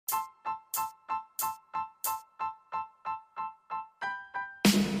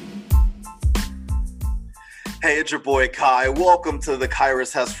Hey, it's your boy Kai. Welcome to the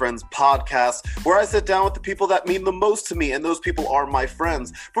Kyrus Has Friends podcast, where I sit down with the people that mean the most to me, and those people are my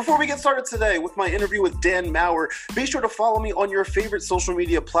friends. Before we get started today with my interview with Dan Maurer, be sure to follow me on your favorite social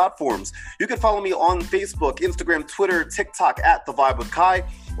media platforms. You can follow me on Facebook, Instagram, Twitter, TikTok at The Vibe with Kai,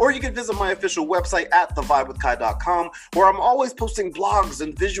 or you can visit my official website at thevibewithkai.com, where I'm always posting blogs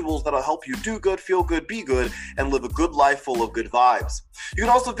and visuals that'll help you do good, feel good, be good, and live a good life full of good vibes. You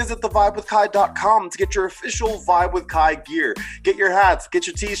can also visit thevibewithkai.com to get your official Vibe with Kai gear. Get your hats, get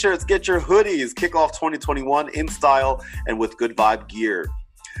your t-shirts, get your hoodies. Kick off 2021 in style and with good vibe gear.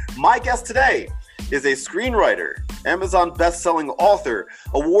 My guest today is a screenwriter, Amazon best-selling author,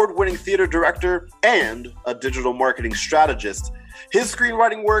 award-winning theater director, and a digital marketing strategist. His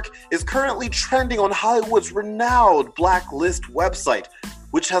screenwriting work is currently trending on Hollywood's renowned Blacklist website,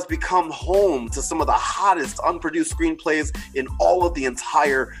 which has become home to some of the hottest unproduced screenplays in all of the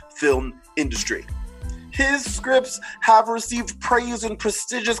entire film industry. His scripts have received praise in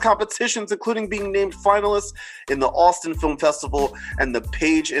prestigious competitions, including being named finalists in the Austin Film Festival and the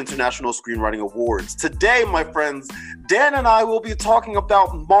Page International Screenwriting Awards. Today, my friends, Dan and I will be talking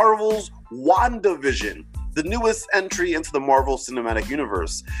about Marvel's WandaVision, the newest entry into the Marvel Cinematic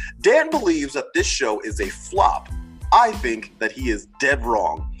Universe. Dan believes that this show is a flop. I think that he is dead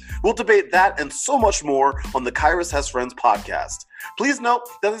wrong. We'll debate that and so much more on the Kyrus Has Friends podcast. Please note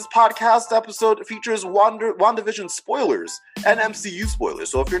that this podcast episode features WandaVision spoilers and MCU spoilers.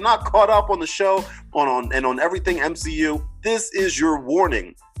 So if you're not caught up on the show on everything MCU, this is your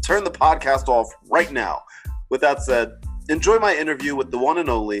warning. Turn the podcast off right now. With that said, enjoy my interview with the one and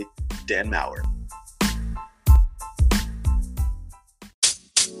only Dan Maurer.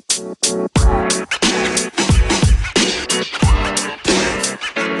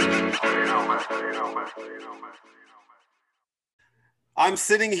 I'm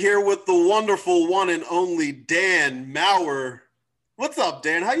sitting here with the wonderful one and only Dan Maurer. What's up,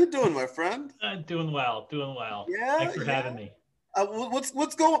 Dan? How you doing, my friend? Doing well. Yeah. Thanks for having me. What's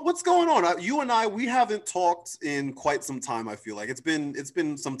going on? You and I, we haven't talked in quite some time. I feel like it's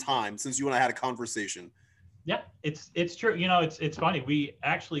been some time since you and I had a conversation. Yeah, it's true. You know, it's funny. We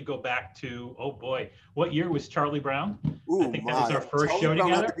actually go back to, oh boy, what year was Charlie Brown? Ooh, I think that was our first Charlie show Brown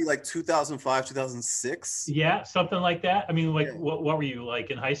together. had to be like 2005, 2006. Yeah, something like that. I mean, like, Yeah. what were you like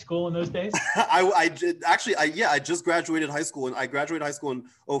in high school in those days? I just graduated high school, and I graduated high school in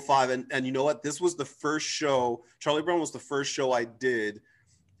 2005, and you know what? This was the first show. Charlie Brown was the first show I did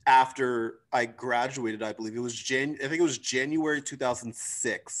after I graduated. I believe it was I think it was January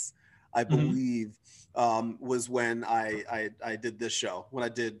 2006. I believe. Was when I did this show, when I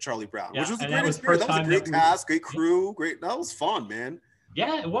did Charlie Brown, which was a great experience. That was a great cast, great crew, that was fun, man.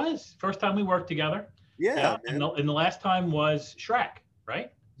 Yeah, it was. First time we worked together. Yeah. And the last time was Shrek,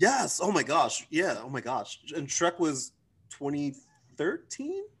 right? Yes. Oh my gosh. Yeah. Oh my gosh. And Shrek was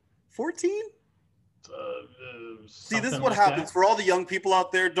 2013, 14? See, this is what happens for all the young people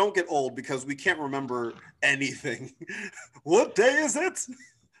out there. Don't get old because we can't remember anything. What day is it?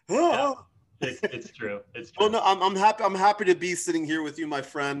 Yeah. It's true. It's true. Well, no, I'm happy. I'm happy to be sitting here with you, my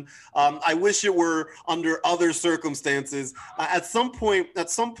friend. I wish it were under other circumstances. At some point,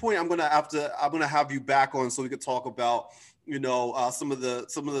 I'm gonna have you back on so we could talk about, some of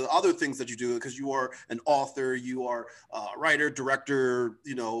the other things that you do, because you are an author, you are a writer, director,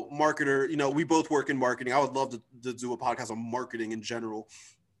 marketer. We both work in marketing. I would love to do a podcast on marketing in general.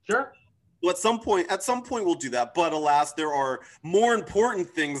 Sure. Well, at some point we'll do that. But alas, there are more important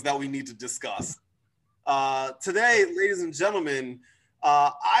things that we need to discuss. Today, ladies and gentlemen,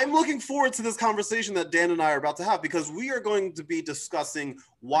 I'm looking forward to this conversation that Dan and I are about to have, because we are going to be discussing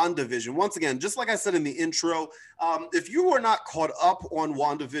WandaVision. Once again, just like I said in the intro, if you are not caught up on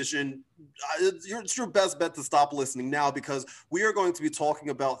WandaVision, it's your best bet to stop listening now, because we are going to be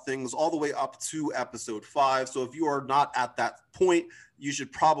talking about things all the way up to episode 5. So if you are not at that point, you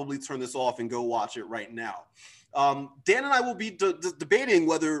should probably turn this off and go watch it right now. Dan and I will be debating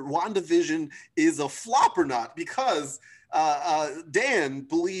whether WandaVision is a flop or not, because Dan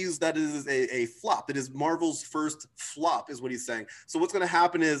believes that it is a flop. It is Marvel's first flop, is what he's saying. So what's going to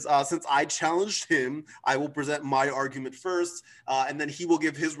happen is, since I challenged him, I will present my argument first, and then he will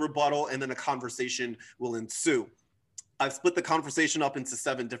give his rebuttal, and then a conversation will ensue. I've split the conversation up into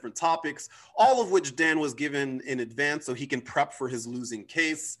 7 different topics, all of which Dan was given in advance so he can prep for his losing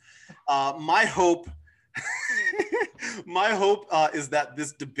case. My hope is that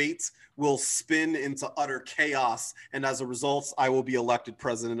this debate will spin into utter chaos, and as a result, I will be elected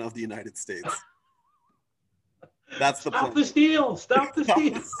president of the United States. That's the plan. Stop the steal.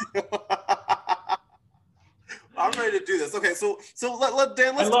 I'm ready to do this. Okay, so let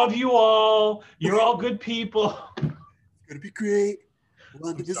Dan. I love you all. You're all good people. It's gonna be great.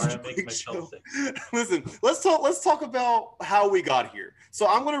 I'm sorry, I'm making myself sick. Listen, let's talk about how we got here. So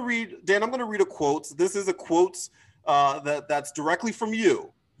I'm gonna read a quote. This is a quote that's directly from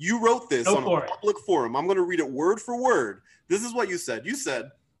you. You wrote this on a public forum. I'm gonna read it word for word. This is what you said. You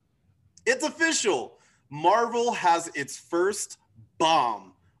said, "It's official. Marvel has its first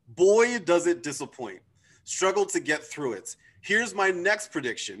bomb. Boy, does it disappoint. Struggled to get through it. Here's my next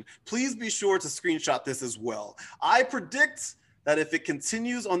prediction. Please be sure to screenshot this as well. I predict that if it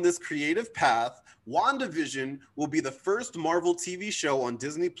continues on this creative path, WandaVision will be the first Marvel TV show on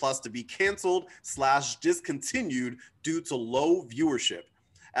Disney Plus to be canceled / discontinued due to low viewership.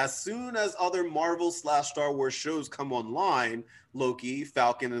 As soon as other Marvel / Star Wars shows come online, Loki,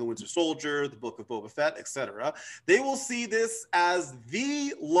 Falcon and the Winter Soldier, the Book of Boba Fett, etc., they will see this as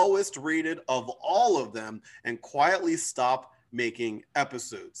the lowest rated of all of them and quietly stop making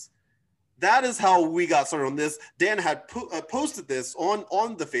episodes." That is how we got started on this. Dan had posted this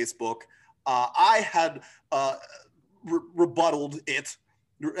on the Facebook. I had rebutted it,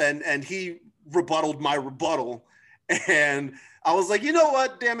 and he rebutted my rebuttal. And I was like, you know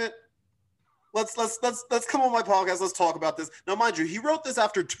what? Damn it. Let's come on my podcast. Let's talk about this. Now, mind you, he wrote this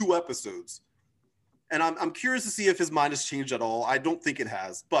after 2 episodes. And I'm curious to see if his mind has changed at all. I don't think it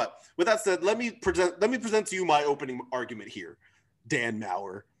has. But with that said, let me present to you my opening argument here, Dan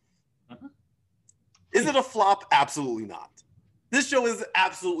Maurer. Is it a flop? Absolutely not. This show is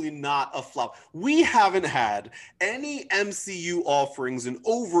absolutely not a flop. We haven't had any MCU offerings in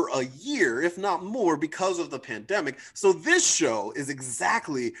over a year, if not more, because of the pandemic. So this show is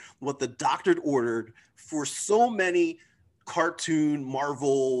exactly what the doctor ordered for so many cartoon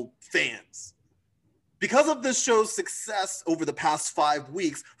Marvel fans. Because of this show's success over the past 5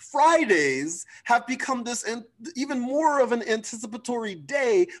 weeks, Fridays have become this even more of an anticipatory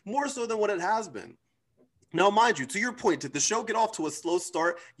day, more so than what it has been. Now, mind you, to your point, did the show get off to a slow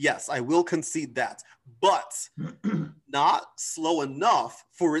start? Yes, I will concede that, but not slow enough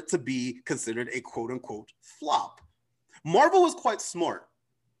for it to be considered a quote-unquote flop. Marvel was quite smart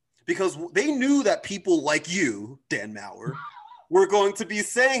because they knew that people like you, Dan Maurer, were going to be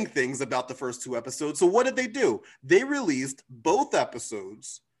saying things about the first 2 episodes. So what did they do? They released both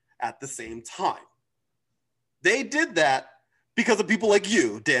episodes at the same time. They did that because of people like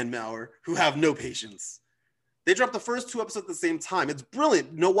you, Dan Maurer, who have no patience. They dropped the first 2 episodes at the same time. It's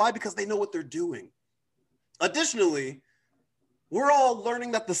brilliant. You know why? Because they know what they're doing. Additionally, we're all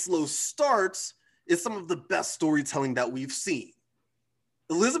learning that the slow starts is some of the best storytelling that we've seen.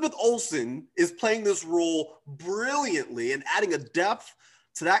 Elizabeth Olsen is playing this role brilliantly and adding a depth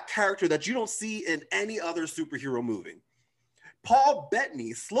to that character that you don't see in any other superhero movie. Paul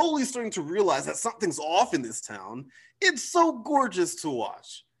Bettany slowly starting to realize that something's off in this town. It's so gorgeous to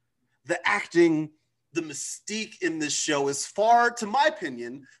watch. The acting, the mystique in this show is far, to my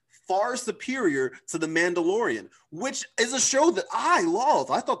opinion, far superior to The Mandalorian, which is a show that I love.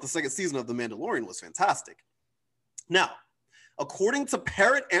 I thought the second season of The Mandalorian was fantastic. Now, according to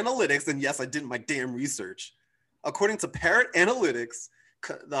Parrot Analytics, and yes, I did my damn research. According to Parrot Analytics,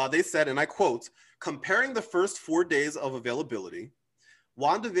 they said, and I quote, "Comparing the first 4 days of availability,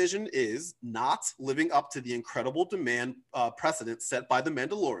 WandaVision is not living up to the incredible demand precedent set by The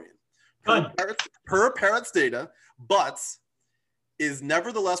Mandalorian. Per Parrot's data, but is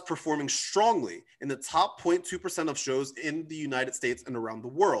nevertheless performing strongly in the top 0.2% of shows in the United States and around the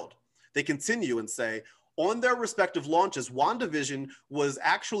world." They continue and say, on their respective launches, WandaVision was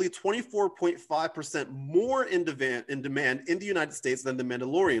actually 24.5% more in demand in the United States than The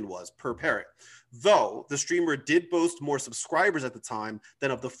Mandalorian was, per Parrot, though the streamer did boast more subscribers at the time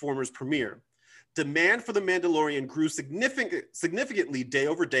than of the former's premiere. Demand for The Mandalorian grew significantly day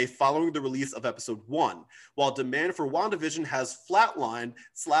over day following the release of episode 1, while demand for WandaVision has flatlined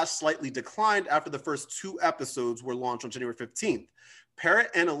 / slightly declined after the first 2 episodes were launched on January 15th.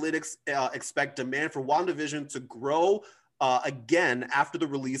 Parrot Analytics expect demand for WandaVision to grow again after the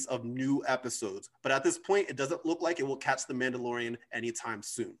release of new episodes. But at this point, it doesn't look like it will catch The Mandalorian anytime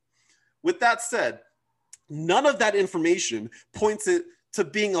soon. With that said, none of that information points it to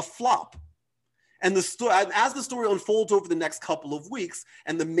being a flop. And as the story unfolds over the next couple of weeks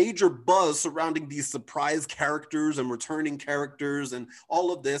and the major buzz surrounding these surprise characters and returning characters and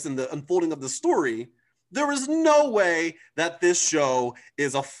all of this and the unfolding of the story, there is no way that this show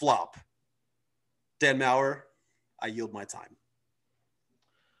is a flop. Dan Maurer, I yield my time.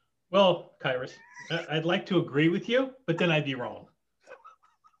 Well, Kyrus, I'd like to agree with you, but then I'd be wrong.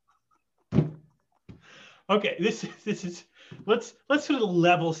 Okay, this is let's sort of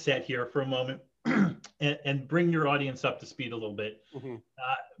level set here for a moment. and bring your audience up to speed a little bit.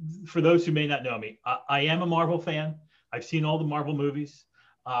 Mm-hmm. For those who may not know me, I am a Marvel fan. I've seen all the Marvel movies.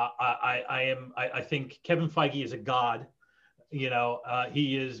 I think Kevin Feige is a god.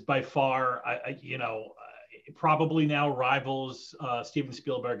 He is by far, probably now rivals Steven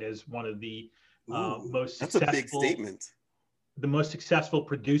Spielberg as one of the most that's successful. A big statement. The most successful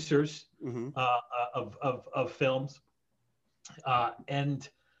producers Mm-hmm. of films, and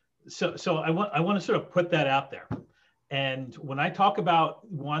so I want to sort of put that out there. And when I talk about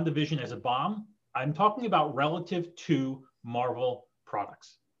WandaVision as a bomb, I'm talking about relative to Marvel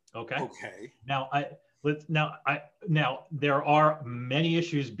products. Okay. Okay. Now there are many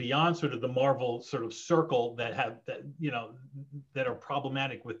issues beyond sort of the Marvel sort of circle that are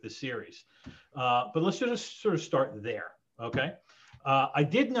problematic with the series. But let's just sort of start there. Okay. I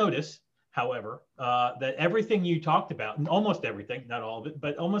did notice, however, that everything you talked about, and almost everything, not all of it,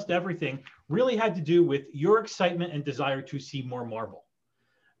 but almost everything really had to do with your excitement and desire to see more Marvel,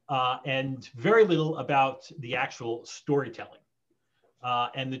 and very little about the actual storytelling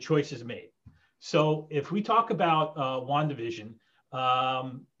and the choices made. So if we talk about WandaVision,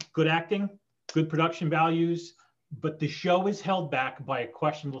 good acting, good production values, but the show is held back by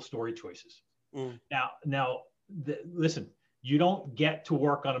questionable story choices. Listen, you don't get to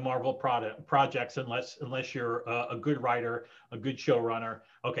work on a Marvel projects unless you're a good writer, a good showrunner.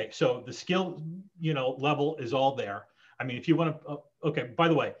 Okay, so the skill level is all there. I mean, if you want to, okay. By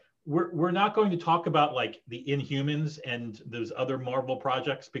the way, we're not going to talk about like the Inhumans and those other Marvel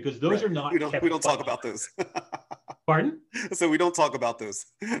projects because those are not. We don't talk about those. Pardon? So we don't talk about those.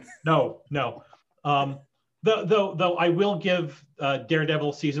 No. Though I will give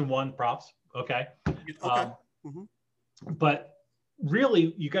Daredevil season 1 props. Okay. Okay. Mm-hmm. But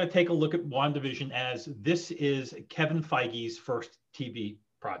really, you got to take a look at WandaVision as this is Kevin Feige's first TV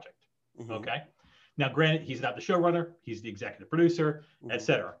project. Mm-hmm. Okay. Now, granted, he's not the showrunner; he's the executive producer, mm-hmm.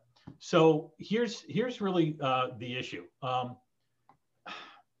 etc. So here's really the issue. How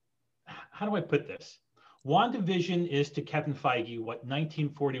do I put this? WandaVision is to Kevin Feige what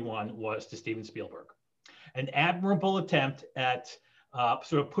 1941 was to Steven Spielberg. An admirable attempt at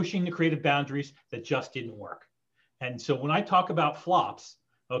sort of pushing the creative boundaries that just didn't work. And so when I talk about flops,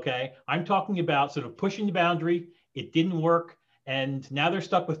 okay, I'm talking about sort of pushing the boundary. It didn't work. And now they're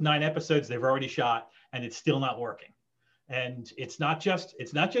stuck with 9 episodes they've already shot, and it's still not working. And it's not just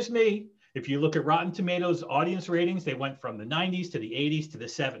me. If you look at Rotten Tomatoes audience ratings, they went from the 90s to the 80s to the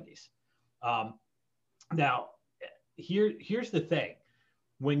 70s. Now, here's the thing.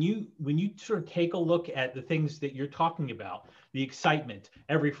 When you sort of take a look at the things that you're talking about, the excitement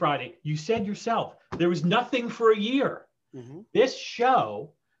every Friday, you said yourself, there was nothing for a year. Mm-hmm. This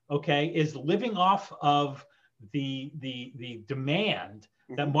show, okay, is living off of the demand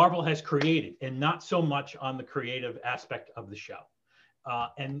mm-hmm. that Marvel has created and not so much on the creative aspect of the show.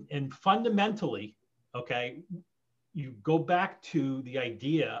 And fundamentally, okay, you go back to the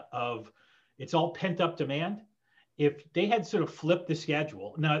idea of it's all pent up demand. If they had sort of flipped the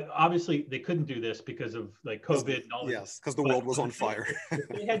schedule, now obviously they couldn't do this because of like COVID and all that. Yes, because the world was on fire. If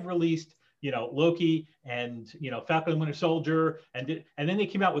they had released, Loki and Falcon and Winter Soldier, and then they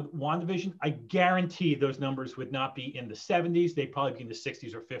came out with WandaVision, I guarantee those numbers would not be in the 70s. They'd probably be in the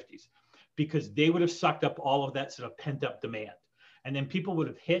 60s or 50s, because they would have sucked up all of that sort of pent up demand, and then people would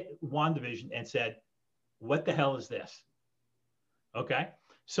have hit WandaVision and said, "What the hell is this?" Okay,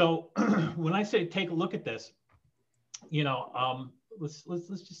 so when I say take a look at this. Let's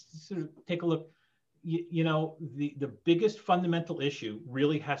just sort of take a look. The biggest fundamental issue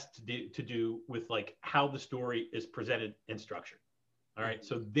really has to do with like how the story is presented and structured. All right,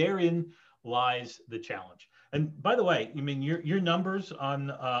 so therein lies the challenge. And by the way, I mean your numbers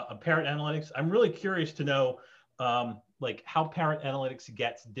on Parrot Analytics. I'm really curious to know like how Parrot Analytics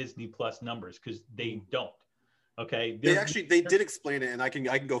gets Disney Plus numbers, because they don't. Okay. They did explain it, and I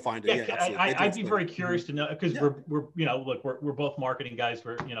can go find it. Yeah, I'd be very curious to know, because we're both marketing guys.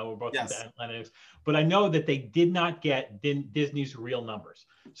 We're both into analytics, but I know that they did not get Disney's real numbers,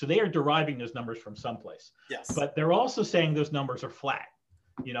 so they are deriving those numbers from someplace. Yes. But they're also saying those numbers are flat,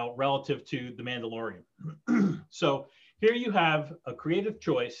 relative to The Mandalorian. So here you have a creative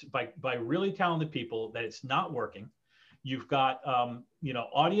choice by really talented people that it's not working. You've got,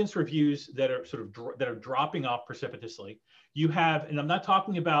 audience reviews that are dropping off precipitously. You have, and I'm not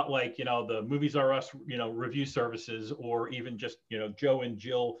talking about like, the Movies R Us, review services, or even just, Joe and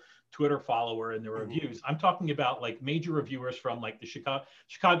Jill Twitter follower and their reviews. I'm talking about like major reviewers from like the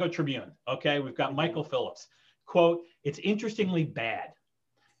Chicago Tribune. Okay. We've got Michael Phillips, quote, "It's interestingly bad."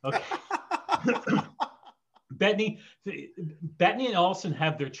 Okay. Bettany and Olsen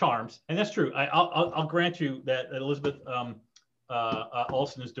have their charms, and that's true. I'll grant you that Elizabeth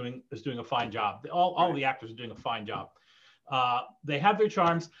Olsen is doing a fine job. All the actors are doing a fine job. They have their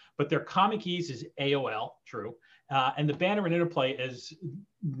charms, but their comic ease is AOL, true. And the banter and interplay is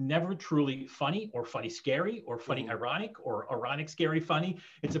never truly funny or funny scary or funny ironic or ironic scary funny.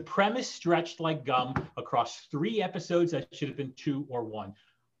 It's a premise stretched like gum across 3 episodes that should have been 2 or 1.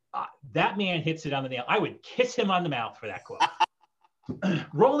 That man hits it on the nail. I would kiss him on the mouth for that quote.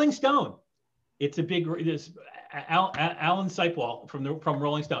 Rolling Stone. It is Alan Seiple from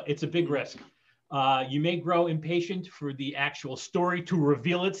Rolling Stone. It's a big risk. You may grow impatient for the actual story to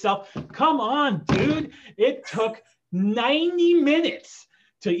reveal itself. Come on, dude. It took 90 minutes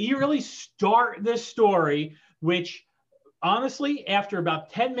to really start this story, which honestly, after about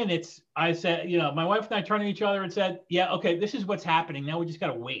 10 minutes, I said, my wife and I turned to each other and said, yeah, okay, this is what's happening. Now we just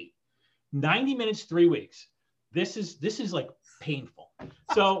got to wait. 90 minutes, 3 weeks. This is like painful.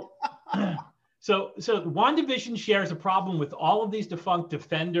 So WandaVision shares a problem with all of these defunct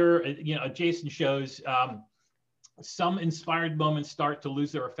Defender, adjacent shows. Some inspired moments start to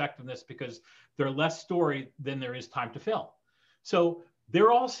lose their effectiveness because they're less story than there is time to fill. So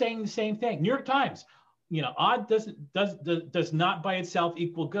they're all saying the same thing. New York Times, odd does not by itself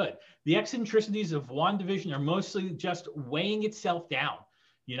equal good. The eccentricities of WandaVision are mostly just weighing itself down.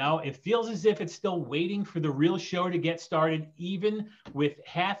 It feels as if it's still waiting for the real show to get started, even with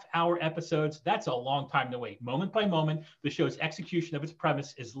half-hour episodes. That's a long time to wait. Moment by moment, the show's execution of its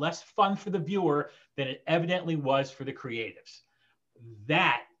premise is less fun for the viewer than it evidently was for the creatives.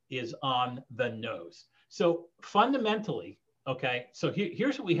 That is on the nose. So fundamentally, okay, so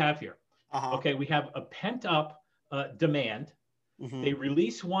here's what we have here. Okay, we have a pent-up demand. They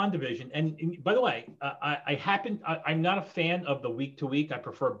release WandaVision. And by the way, I'm not a fan of the week to week. I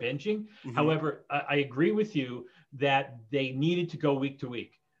prefer binging. However, I agree with you that they needed to go week to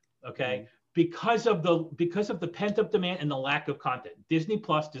week. Okay. Because of the pent up demand and the lack of content. Disney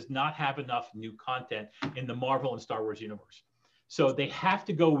Plus does not have enough new content in the Marvel and Star Wars universe. So they have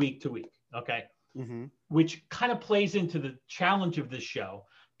to go week to week. Okay. Which kind of plays into the challenge of this show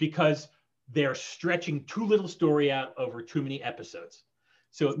because they're stretching too little story out over too many episodes.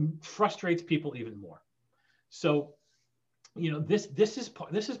 So it frustrates people even more. So, this is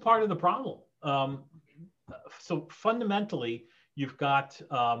part of the problem. So fundamentally, you've got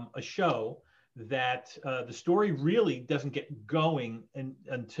a show that the story really doesn't get going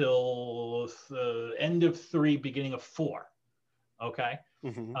until the end of 3, beginning of 4. Okay.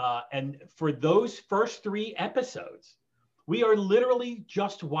 And for those first 3 episodes, we are literally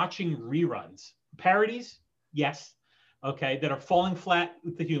just watching reruns, parodies, yes, okay, that are falling flat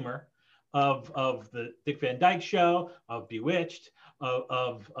with the humor of the Dick Van Dyke Show, of Bewitched,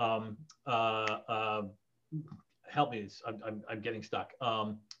 of help me, I'm getting stuck.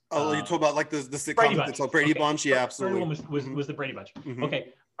 You talk about like the sitcom that's called Brady Bunch, yeah, absolutely. Was the Brady Bunch.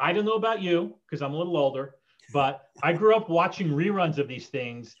 Okay, I don't know about you because I'm a little older, but I grew up watching reruns of these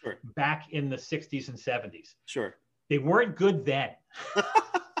things back in the 60s and 70s. Sure. They weren't good then.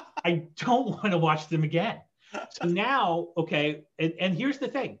 I don't want to watch them again. So now, okay, and here's the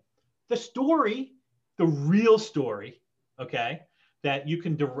thing. The story, the real story, okay, that you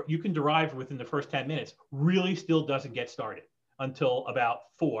can derive within the first 10 minutes really still doesn't get started until about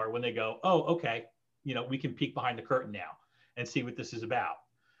 4 when they go, oh, okay, we can peek behind the curtain now and see what this is about.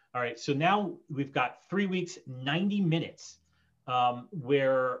 All right, so now we've got 3 weeks, 90 minutes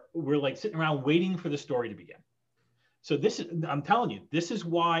where we're like sitting around waiting for the story to begin. So I'm telling you, this is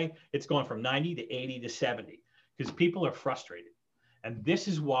why it's going from 90 to 80 to 70, because people are frustrated. And this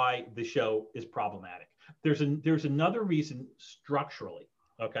is why the show is problematic. There's another reason structurally,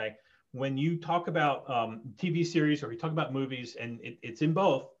 okay? When you talk about TV series or you talk about movies, and it's in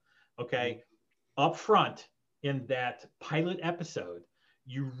both, okay? Up front in that pilot episode,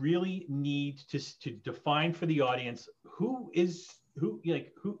 you really need to define for the audience who is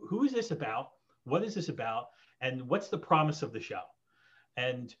this about? What is this about? And what's the promise of the show?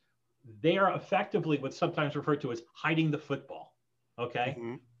 And they are effectively what's sometimes referred to as hiding the football, okay?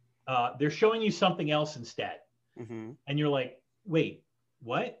 They're showing you something else instead. And you're like, wait,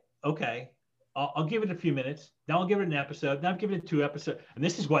 what? Okay, I'll give it a few minutes. Now I'll give it an episode. Now I've given it 2 episodes. And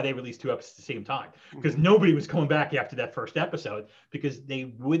this is why they released 2 episodes at the same time, because nobody was coming back after that first episode because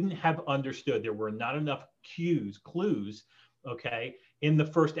they wouldn't have understood. There were not enough clues, okay, in the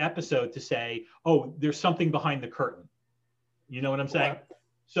first episode to say, oh, there's something behind the curtain. You know what I'm saying?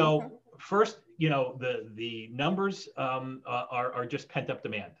 So first, the numbers are just pent up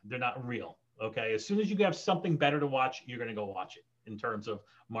demand. They're not real. Okay. As soon as you have something better to watch, you're going to go watch it in terms of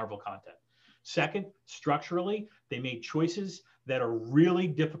Marvel content. Second, structurally, they made choices that are really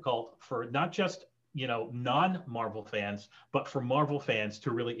difficult for not just, non-Marvel fans, but for Marvel fans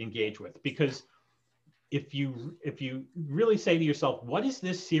to really engage with. Because if you really say to yourself, what is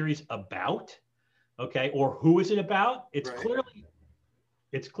this series about? Okay, or who is it about? It's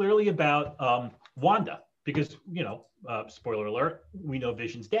clearly about Wanda, because spoiler alert, we know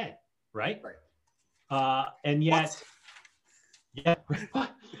Vision's dead, right? And yet,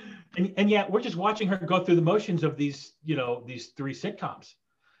 and yet we're just watching her go through the motions of these three sitcoms.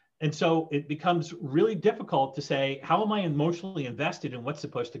 And so it becomes really difficult to say, how am I emotionally invested in what's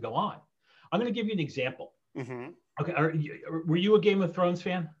supposed to go on? I'm going to give you an example. Mm-hmm. Okay. Were you a Game of Thrones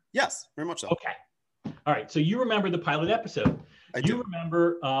fan? Yes, very much so. Okay. All right. So you remember the pilot episode. I do.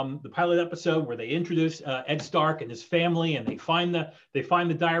 Remember the pilot episode where they introduce Ed Stark and his family, and they find the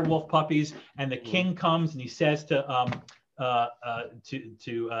direwolf puppies, and the king comes and he says to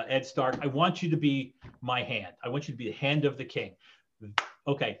Ed Stark, I want you to be my hand. I want you to be the hand of the king.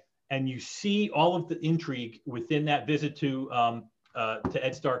 Okay. And you see all of the intrigue within that visit to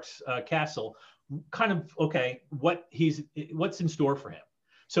Ed Stark's castle, kind of, okay, what's in store for him.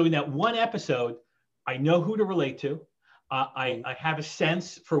 So in that one episode, I know who to relate to. I have a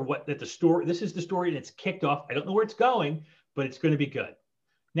sense for this is the story, and it's kicked off. I don't know where it's going, but it's going to be good.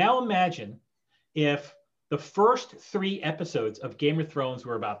 Now imagine if the first 3 episodes of Game of Thrones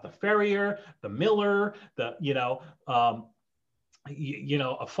were about the farrier, the miller,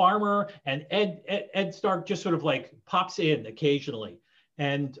 a farmer, and Ed Stark just sort of like pops in occasionally.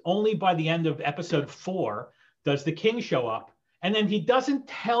 And only by the end of episode 4 does the king show up. And then he doesn't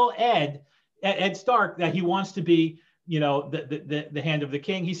tell Ed Stark that he wants to be, the hand of the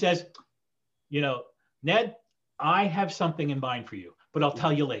king. He says, Ned, I have something in mind for you, but I'll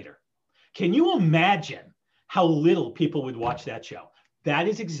tell you later. Can you imagine how little people would watch that show? That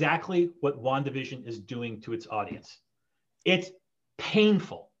is exactly what WandaVision is doing to its audience. It's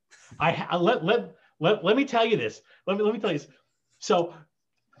painful. Let me tell you this. Let me tell you this. So,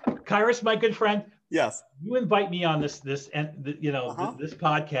 Kyrus, my good friend, yes, you invite me on this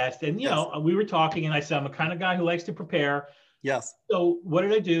podcast, and we were talking, and I said I'm a kind of guy who likes to prepare. Yes. So what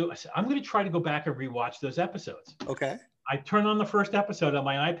did I do? I said I'm going to try to go back and rewatch those episodes. Okay. I turned on the first episode on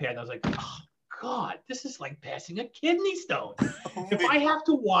my iPad, and I was like, oh God, this is like passing a kidney stone. If I have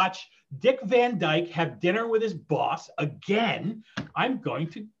to watch Dick Van Dyke have dinner with his boss again, I'm going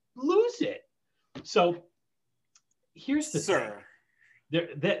to lose it. So here's the thing.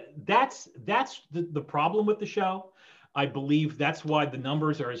 That's the problem with the show. I believe that's why the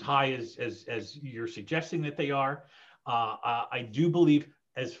numbers are as high as you're suggesting that they are. I do believe,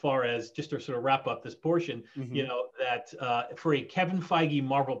 as far as just to sort of wrap up this portion, that for a Kevin Feige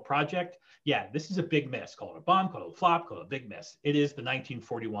Marvel project, this is a big miss. Call it a bomb, call it a flop, call it a big miss. It is the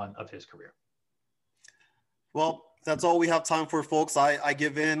 1941 of his career. Well, that's all we have time for, folks. I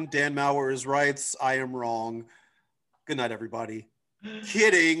give in. Dan Maurer is right. I am wrong. Good night, everybody.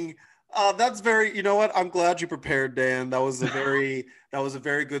 Kidding. That's very, you know what? I'm glad you prepared, Dan. That was a very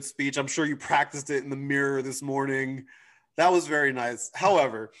good speech. I'm sure you practiced it in the mirror this morning. That was very nice.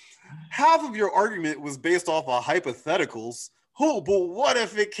 However, half of your argument was based off of hypotheticals. Oh, but what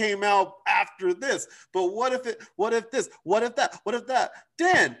if it came out after this? But what if this? What if that?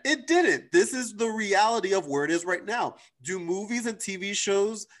 Dan, it didn't. This is the reality of where it is right now. Do movies and TV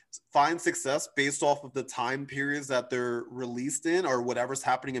shows find success based off of the time periods that they're released in, or whatever's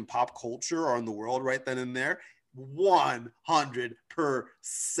happening in pop culture or in the world right then and there? 100%.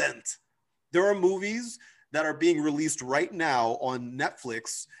 There are movies that are being released right now on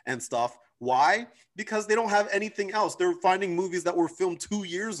Netflix and stuff. Why? Because they don't have anything else. They're finding movies that were filmed 2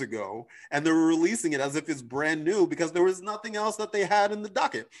 years ago, and they're releasing it as if it's brand new because there was nothing else that they had in the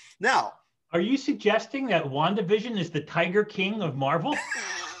docket. Now, are you suggesting that WandaVision is the Tiger King of Marvel?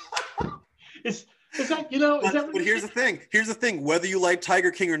 Is that, but here's the thing. Here's the thing. Whether you like Tiger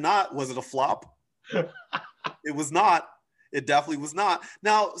King or not, was it a flop? It was not. It definitely was not.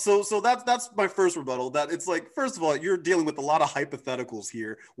 Now, so that's my first rebuttal. That it's like, first of all, you're dealing with a lot of hypotheticals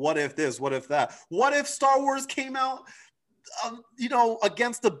here. What if this? What if that? What if Star Wars came out,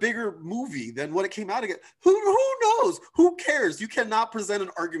 against a bigger movie than what it came out against? Who knows? Who cares? You cannot present an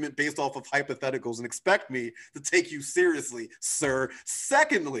argument based off of hypotheticals and expect me to take you seriously, sir.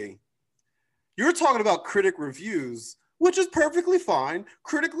 Secondly, you're talking about critic reviews, which is perfectly fine,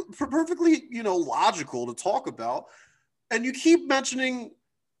 perfectly, logical to talk about. And you keep mentioning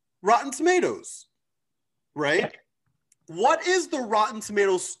Rotten Tomatoes, right? Yeah. What is the Rotten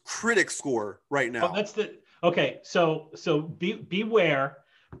Tomatoes critic score right now? Okay. So beware,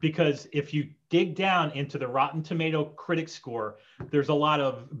 because if you dig down into the Rotten Tomato critic score, there's a lot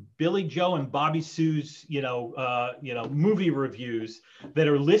of Billy Joe and Bobby Sue's, movie reviews that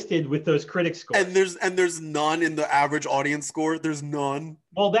are listed with those critic scores. And there's none in the average audience score. There's none.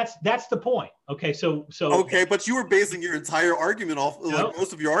 Well, that's the point. Okay, so okay, but you were basing your entire argument off, like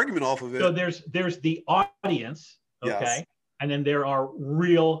most of your argument off of it. So there's the audience, okay, yes. And then there are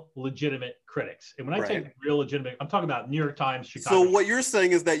real legitimate critics. And when I say real legitimate, I'm talking about New York Times, Chicago. So what you're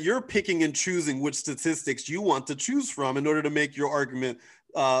saying is that you're picking and choosing which statistics you want to choose from in order to make your argument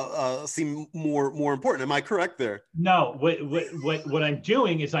seem more important. Am I correct there? No, what I'm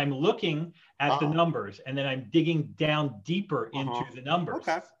doing is I'm looking at the numbers, and then I'm digging down deeper into the numbers.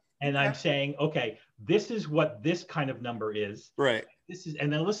 Okay. And I'm saying, okay, this is what this kind of number is. Right. This is,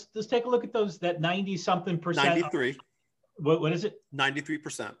 and then let's take a look at that 90-something%. 93. What is it?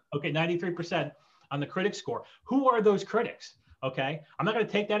 93%. Okay, 93% on the critic score. Who are those critics? Okay, I'm not going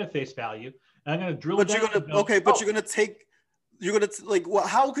to take that at face value. I'm going to drill down. You're going to like, well,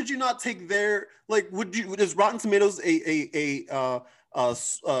 how could you not take their, like, is Rotten Tomatoes a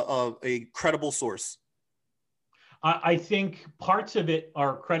credible source? I think parts of it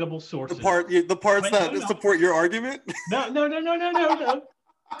are credible sources. The parts that support your argument? No.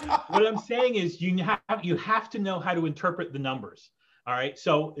 What I'm saying is you have to know how to interpret the numbers. All right.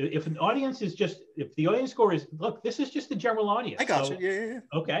 So if the audience score is, look, this is just the general audience. I got you. Yeah.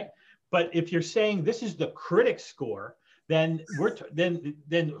 Okay. But if you're saying this is the critic score, then what's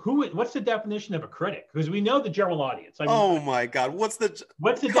the definition of a critic? Because we know the general audience. I mean, oh my God. What's the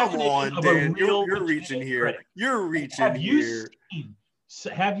definition of Dan, a real you're reaching here. Critic? You're reaching here.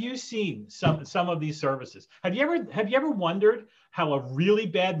 Have you seen some of these services? Have you ever wondered how a really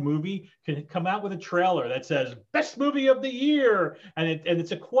bad movie can come out with a trailer that says best movie of the year, and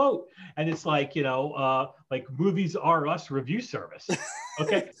it's a quote, and it's like, like Movies R Us review service.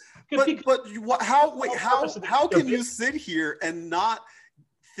 Okay. How can you sit here and not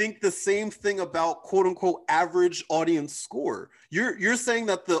think the same thing about quote unquote average audience score? You're saying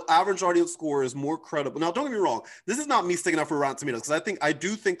that the average audience score is more credible. Now, don't get me wrong. This is not me sticking up for Rotten Tomatoes, because I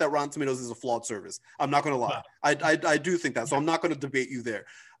do think that Rotten Tomatoes is a flawed service. I'm not going to lie. I do think that. So I'm not going to debate you there.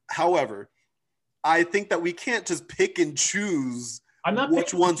 However, I think that we can't just pick and choose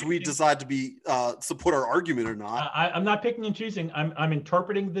which ones we decide to be support our argument or not. I'm not picking and choosing. I'm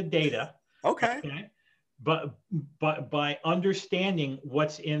interpreting the data. Okay. But by understanding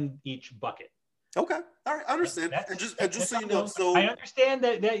what's in each bucket. Okay, all right, I understand. And just so you know, so I understand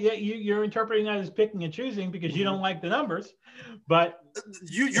that you're interpreting that as picking and choosing because you don't like the numbers, but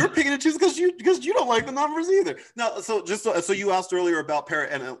you're picking and choosing because you don't like the numbers either. Now, so so you asked earlier about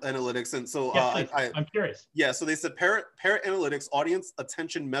Parrot Analytics, and so I'm curious. Yeah, so they said Parrot Analytics audience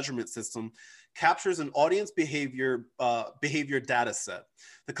attention measurement system captures an audience behavior data set.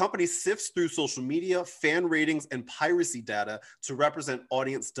 The company sifts through social media, fan ratings, and piracy data to represent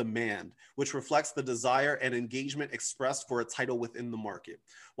audience demand, which reflects the desire and engagement expressed for a title within the market.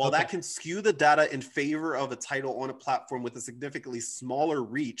 While that can skew the data in favor of a title on a platform with a significantly smaller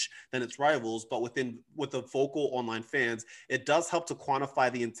reach than its rivals, but with the vocal online fans, it does help to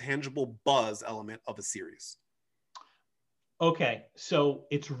quantify the intangible buzz element of a series. Okay, so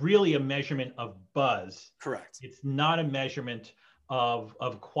it's really a measurement of buzz. Correct. It's not a measurement of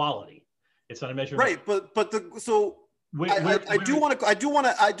quality. It's not a measurement. Right, I do want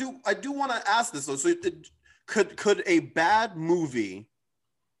to ask this though. So could a bad movie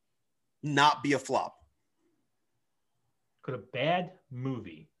not be a flop? Could a bad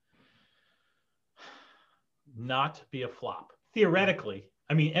movie not be a flop? Theoretically.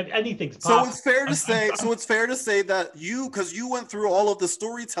 I mean, anything's possible. So it's fair to say. So it's fair to say that because you went through all of the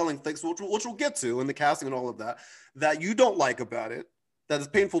storytelling things, which we'll get to, and the casting and all of that, that you don't like about it, that is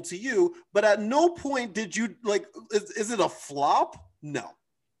painful to you. But at no point did you like. Is it a flop? No.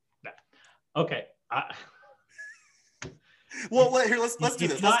 Okay. Well, here let's do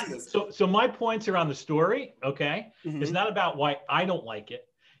this. Let's do this. So my points are on the story. Okay, It's not about why I don't like it.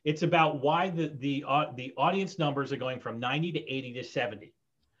 It's about why the audience numbers are going from 90 to 80 to 70.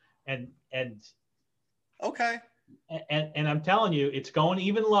 And okay. And I'm telling you, it's going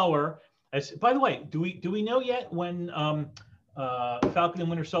even lower. By the way, do we know yet when Falcon and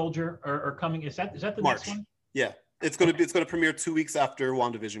Winter Soldier are coming? Is that the March. Next one? Yeah, it's gonna premiere 2 weeks after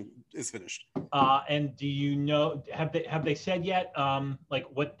WandaVision is finished. And do you know? Have they said yet? Like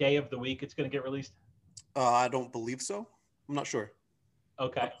what day of the week it's going to get released? I don't believe so. I'm not sure.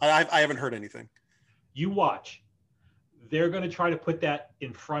 Okay. I haven't heard anything. You watch. They're going to try to put that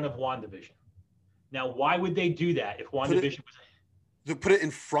in front of WandaVision. Now, why would they do that if WandaVision was... To put it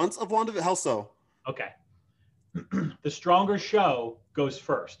in front of WandaVision? How so? Okay. the stronger show goes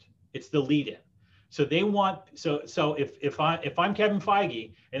first. It's the lead-in. So they want so if I'm Kevin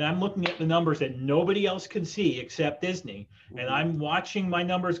Feige and I'm looking at the numbers that nobody else can see except Disney, and I'm watching my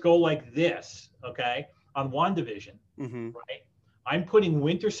numbers go like this, okay, on WandaVision, right? I'm putting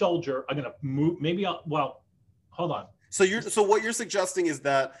Winter Soldier. I'm gonna move. Maybe hold on. So what you're suggesting is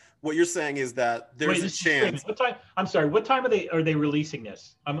that what you're saying is that there's a chance. What time? I'm sorry. What time are they releasing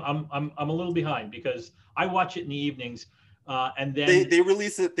this? I'm a little behind because I watch it in the evenings, and then they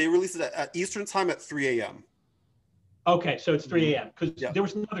release it. They release it at Eastern time at 3 a.m. Okay, so it's 3 a.m. because there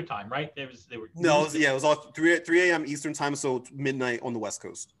was another time, right? It was all 3 a.m. Eastern time, so it's midnight on the West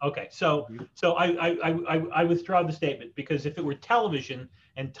Coast. Okay, so I withdraw the statement because if it were television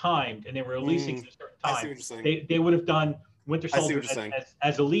and timed and they were releasing at a certain time, they would have done Winter Soldier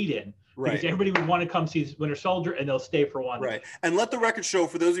as a lead-in. Right. Because everybody would want to come see Winter Soldier and they'll stay for one. Right. And let the record show,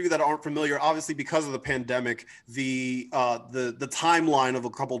 for those of you that aren't familiar, obviously because of the pandemic, the timeline of a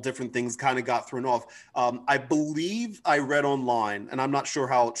couple different things kind of got thrown off. I believe I read online, and I'm not sure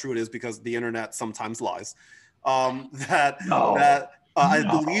how true it is because the internet sometimes lies, I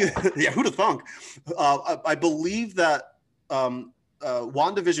believe, who'd have thunk? I believe that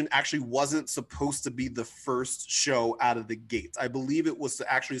WandaVision actually wasn't supposed to be the first show out of the gates. I believe it was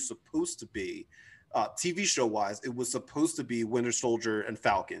actually supposed to be, TV show wise, it was supposed to be Winter Soldier and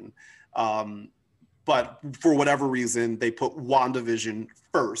Falcon. But for whatever reason, they put WandaVision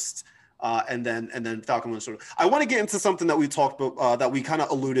first. And then Falcon Winter Soldier. I want to get into something that we talked about, that we kind of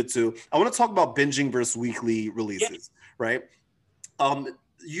alluded to. I want to talk about binging versus weekly releases, right? I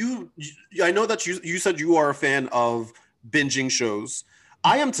know that you said you are a fan of binging shows.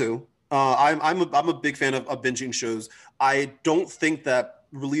 I am too. I'm a big fan of binging shows. I don't think that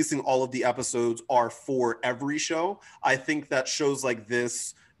releasing all of the episodes are for every show. I think that shows like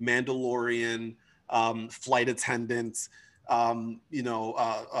this, Mandalorian, Flight Attendant,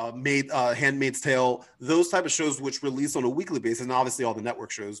 Handmaid's Tale, those type of shows which release on a weekly basis, and obviously all the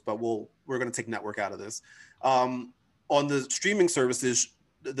network shows, but we're going to take network out of this. On the streaming services,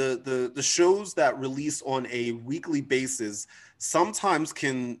 the shows that release on a weekly basis sometimes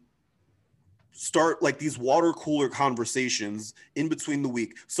can start like these water cooler conversations in between the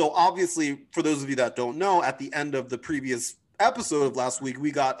week. So obviously, for those of you that don't know, at the end of the previous episode of last week,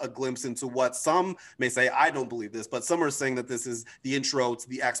 we got a glimpse into what some may say, I don't believe this, but some are saying that this is the intro to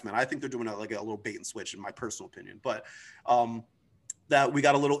the X-Men. I think they're doing a little bait and switch, in my personal opinion, but that we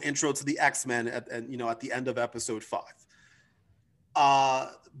got a little intro to the X-Men at the end of episode 5.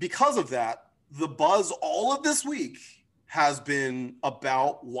 Because of that, the buzz all of this week has been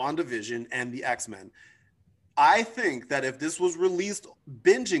about WandaVision and the X-Men. I think that if this was released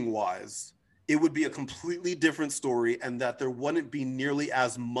binging wise, it would be a completely different story and that there wouldn't be nearly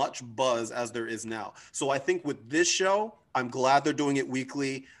as much buzz as there is now. So I think with this show, I'm glad they're doing it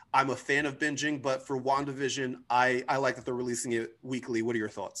weekly. I'm a fan of binging, but for WandaVision, I like that they're releasing it weekly. What are your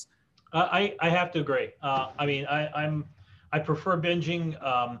thoughts? I have to agree. I prefer binging.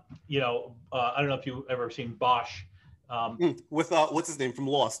 I don't know if you've ever seen Bosch. With what's his name from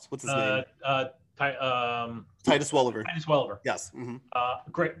Lost? What's his name? Titus Welliver. Titus Welliver. Yes. Mm-hmm.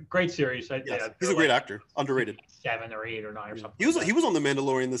 Great series. Yes. He's a great actor. Underrated. 7 or 8 or 9 or something. He was on The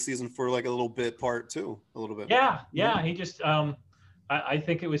Mandalorian this season for like a little bit part too. A little bit. Yeah. Mm-hmm. He just I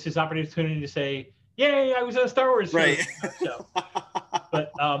think it was his opportunity to say, "Yay, I was on a Star Wars show."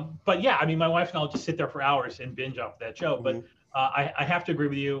 But yeah, I mean, my wife and I'll just sit there for hours and binge off that show. Mm-hmm. But I have to agree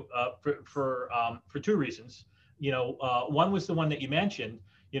with you for 2 reasons. One was the one that you mentioned,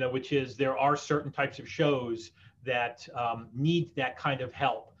 which is there are certain types of shows that need that kind of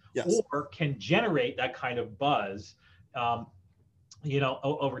help, yes, or can generate that kind of buzz,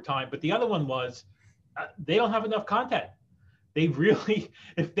 over time. But the other one was they don't have enough content. They really,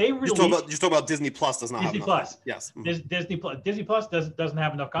 if they release, you're talking about Disney Plus does not Disney have Plus. Enough. Yes. Mm-hmm. Disney Plus doesn't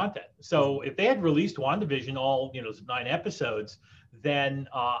have enough content. So if they had released WandaVision all 9 episodes, then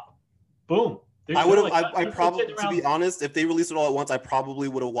boom. I would have. I probably, to be honest, if they released it all at once, I probably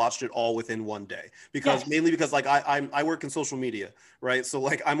would have watched it all within one day. Because mainly because like I work in social media, right? So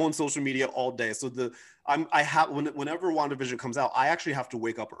like I'm on social media all day. So whenever WandaVision comes out, I actually have to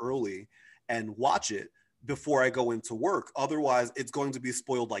wake up early and watch it before I go into work. Otherwise, it's going to be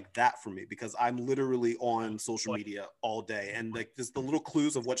spoiled like that for me because I'm literally on social media all day. And like just the little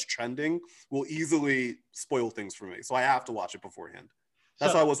clues of what's trending will easily spoil things for me. So I have to watch it beforehand.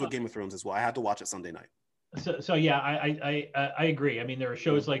 That's how I was with Game of Thrones as well. I had to watch it Sunday night. So yeah, I agree. I mean, there are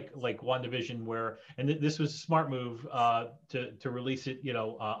shows like WandaVision where, and this was a smart move to release it,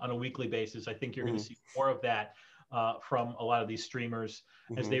 on a weekly basis. I think you're going to see more of that. from a lot of these streamers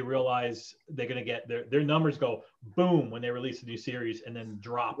as they realize they're going to get their numbers go boom when they release a new series and then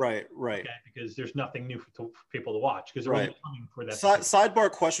drop. Right. Okay? Because there's nothing new for people to watch because they're only coming for that.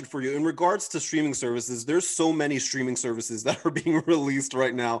 Sidebar question for you. In regards to streaming services, there's so many streaming services that are being released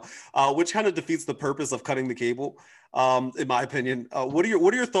right now, which kind of defeats the purpose of cutting the cable. In my opinion, what are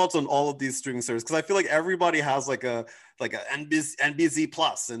your thoughts on all of these streaming services? Because I feel like everybody has like a NBC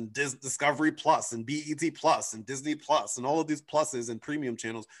Plus and Discovery Plus and BET Plus and Disney Plus and all of these pluses and premium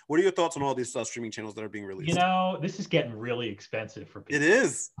channels. What are your thoughts on all these streaming channels that are being released? This is getting really expensive for people. It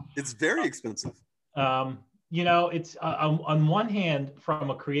is. It's very expensive. It's on one hand, from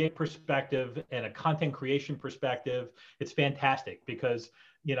a creative perspective and a content creation perspective, it's fantastic because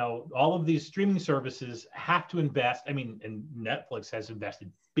all of these streaming services have to invest. I mean, and Netflix has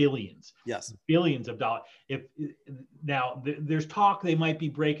invested billions of dollars. There's talk they might be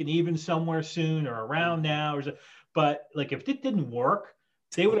breaking even somewhere soon or around now, but like if it didn't work,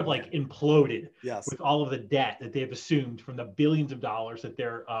 they would have imploded with all of the debt that they've assumed from the billions of dollars that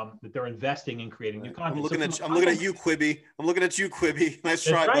they're investing in creating new content. I'm looking at you, Quibi. Nice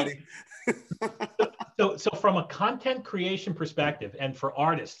try, buddy. So from a content creation perspective, and for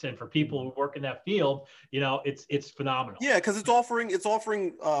artists and for people who work in that field, it's phenomenal. Yeah, because it's offering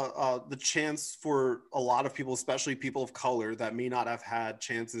the chance for a lot of people, especially people of color, that may not have had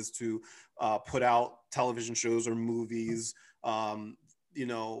chances to put out television shows or movies.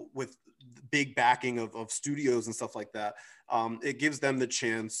 With big backing of studios and stuff like that, it gives them the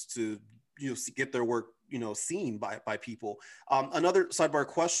chance to get their work seen by people. Another sidebar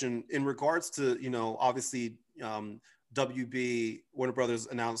question in regards to obviously WB Warner Brothers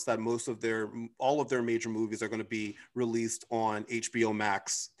announced that all of their major movies are going to be released on HBO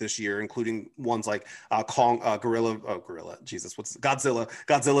Max this year, including ones like Godzilla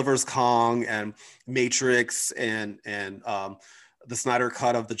vs. Kong and Matrix and the Snyder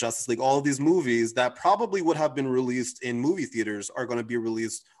Cut of the Justice League. All of these movies that probably would have been released in movie theaters are going to be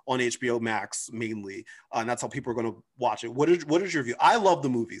released on HBO Max mainly, and that's how people are going to watch it. What is your view? I love the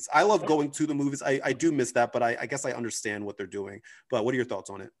movies. I love going to the movies. I do miss that, but I guess I understand what they're doing. But what are your thoughts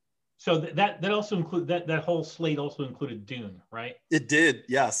on it? So that also include that whole slate also included Dune, right? It did,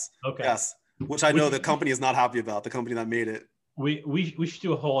 yes. Okay. Yes, which I know the company is not happy about. The company that made it. We should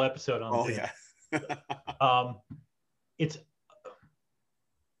do a whole episode on. Dune. Yeah.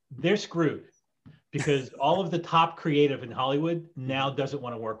 They're screwed because all of the top creative in Hollywood now doesn't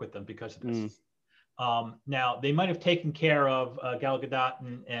want to work with them because of this. Now they might have taken care of Gal Gadot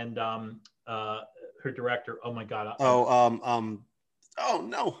and her director. Oh my God. Oh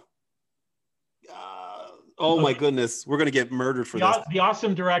no. My goodness, we're gonna get murdered for this. The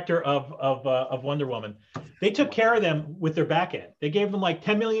awesome director of Wonder Woman. They took care of them with their back end. They gave them like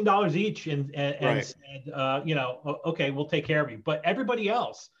 $10 million each and said, okay, we'll take care of you. But everybody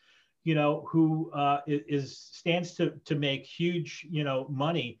else, who stands to make huge,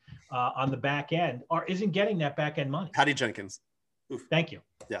 money on the back end isn't getting that back end money. Patty Jenkins. Oof. Thank you.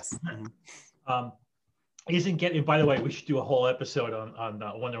 Yes. Isn't getting. By the way, we should do a whole episode on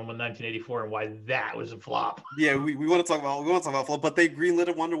Wonder Woman 1984 and why that was a flop. Yeah, we want to talk about flop, but they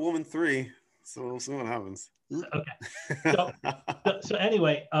greenlit Wonder Woman 3, so we'll see what happens. Okay. So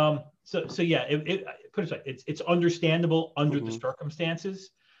anyway, so yeah, put it aside, it's understandable under the circumstances.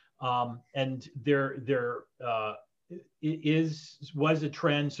 And there was a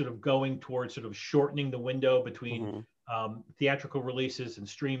trend sort of going towards sort of shortening the window between theatrical releases and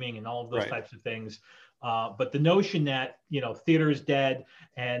streaming and all of those types of things. But the notion that, theater is dead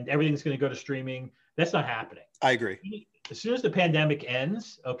and everything's going to go to streaming, that's not happening. I agree. As soon as the pandemic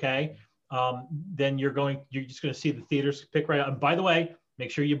ends, okay, then you're just going to see the theaters pick right up. And by the way, make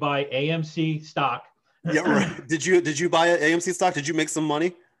sure you buy AMC stock. Yeah, right. Did you buy AMC stock? Did you make some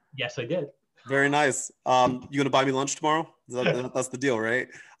money? Yes, I did. Very nice. You gonna buy me lunch tomorrow? That's the deal, right?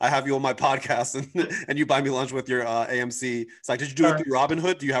 I have you on my podcast, and you buy me lunch with your AMC stock. Did you do it through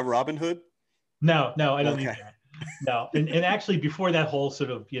Robinhood? Do you have Robinhood? No, I don't need that. No, and actually, before that whole sort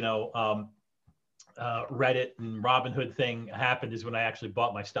of Reddit and Robinhood thing happened, is when I actually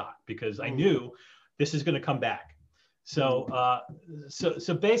bought my stock because I knew this is going to come back. So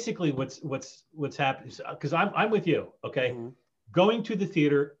so basically, what's happening? Because I'm with you, okay. Going to the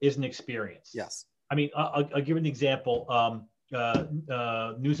theater is an experience. Yes. I mean, I'll give an example.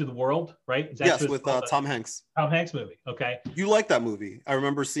 News of the World, right? Yes, with Tom Hanks. Tom Hanks movie. Okay. You like that movie? I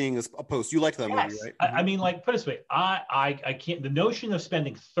remember seeing a post. You liked that movie, right? I mean, like, put it this way, I can't. The notion of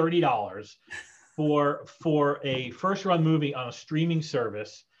spending $30 for a first run movie on a streaming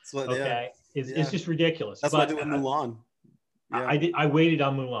service, is just ridiculous. That's what I did with Mulan. I waited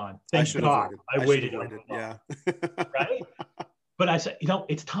on Mulan. Thank God I waited on Mulan. Yeah. Right? But I said,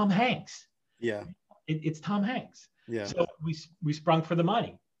 it's Tom Hanks. Yeah. It's Tom Hanks. Yeah. So we sprung for the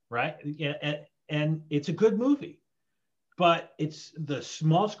money, right? And it's a good movie, but it's the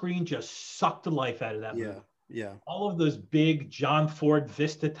small screen just sucked the life out of that movie. Yeah. All of those big John Ford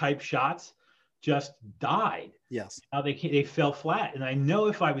Vista type shots just died. Yes. Now they fell flat. And I know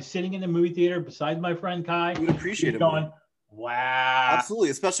if I was sitting in the movie theater beside my friend Kai, you would appreciate it going, more. Wow. Absolutely,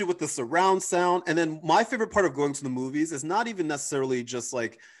 especially with the surround sound. And then my favorite part of going to the movies is not even necessarily just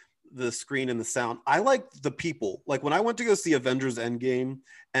like the screen and the sound. I like the people. Like when I went to go see Avengers Endgame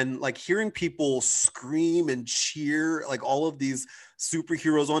and like hearing people scream and cheer, like all of these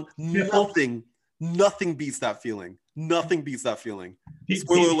superheroes on, nothing beats that feeling. Nothing beats that feeling.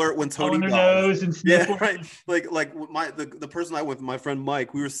 Spoiler alert: when Tony dies, right? Like the person I went with, my friend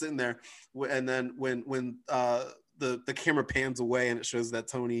Mike, we were sitting there, and then when the camera pans away and it shows that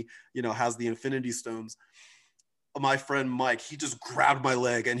Tony, has the Infinity Stones. My friend Mike, he just grabbed my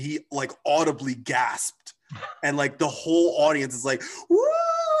leg and he like audibly gasped, and like the whole audience is like, "Woo,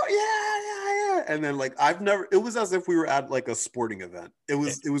 yeah!" And then like it was as if we were at like a sporting event. It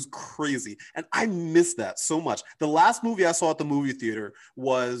was crazy, and I miss that so much. The last movie I saw at the movie theater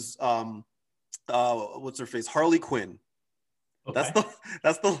was what's her face, Harley Quinn. Okay.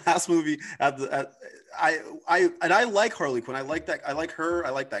 That's the last movie I like Harley Quinn. I like that. I like her.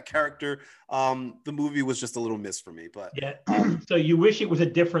 I like that character. The movie was just a little miss for me, but yeah. So you wish it was a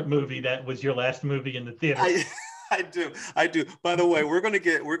different movie that was your last movie in the theater. I do. By the way, we're gonna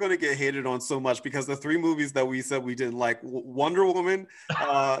get hated on so much because the three movies that we said we didn't like: Wonder Woman,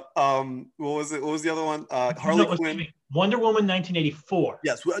 what was it? What was the other one? Harley Quinn. Wonder Woman 1984.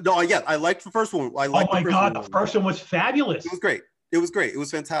 Yes. No, I liked the first one. The first one was fabulous. It was great. It was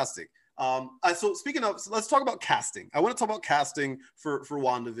fantastic. So speaking of, let's talk about casting. I want to talk about casting for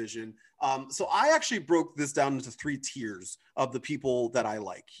WandaVision. So I actually broke this down into 3 tiers of the people that I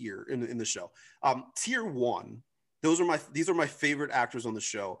like here in the show. Tier 1, these are my favorite actors on the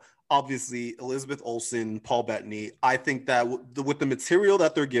show. Obviously, Elizabeth Olsen, Paul Bettany. I think that with the material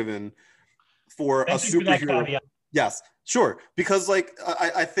that they're given for a superhero. Yes, sure. Because like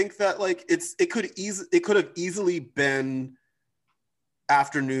I think that like it could have easily been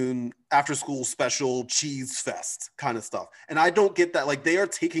after school special cheese fest kind of stuff. And I don't get that. Like they are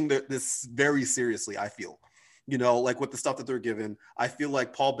taking this very seriously, I feel. Like with the stuff that they're given. I feel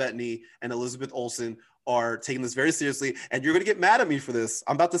like Paul Bettany and Elizabeth Olsen are taking this very seriously. And you're gonna get mad at me for this.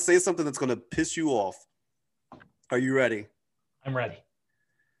 I'm about to say something that's gonna piss you off. Are you ready? I'm ready.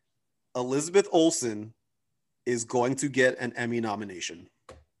 Elizabeth Olsen is going to get an Emmy nomination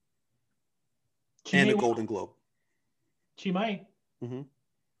and a Golden Globe. She might. Mm-hmm.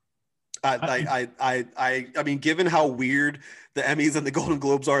 I mean, given how weird the Emmys and the Golden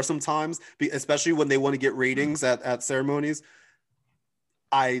Globes are sometimes, especially when they want to get ratings at ceremonies,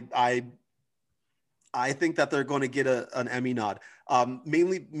 I think that they're going to get an Emmy nod.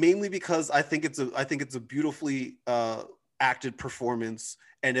 Mainly because I think it's a beautifully acted performance.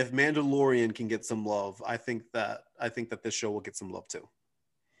 And if Mandalorian can get some love, I think that this show will get some love too.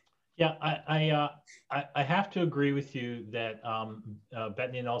 Yeah, I have to agree with you that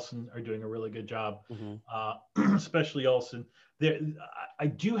Bettany and Olsen are doing a really good job, especially Olsen. I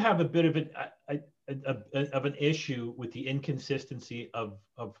do have a bit of an issue with the inconsistency of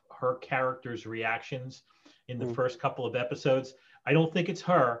her character's reactions in the first couple of episodes. I don't think it's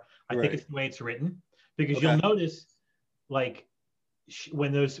her. I think it's the way it's written, because you'll notice like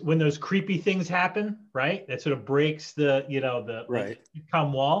when those creepy things happen, right? That sort of breaks the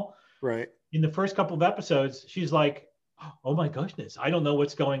sitcom wall. Right. In the first couple of episodes, she's like, "Oh my goodness, I don't know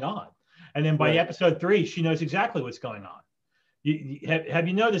what's going on," and then by episode 3, she knows exactly what's going on. Have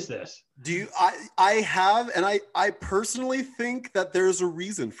you noticed this? I have, and I personally think that there's a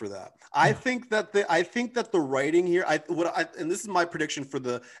reason for that. I think that the writing here, and this is my prediction for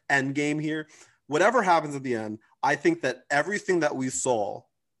the end game here. Whatever happens at the end, I think that everything that we saw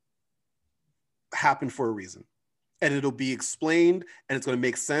happened for a reason. And it'll be explained, and it's going to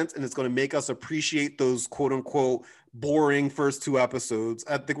make sense, and it's going to make us appreciate those quote unquote boring first 2 episodes.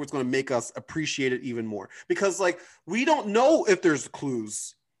 I think it's going to make us appreciate it even more, because like we don't know if there's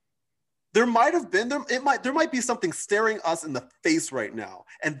clues. There might have been, there might be something staring us in the face right now,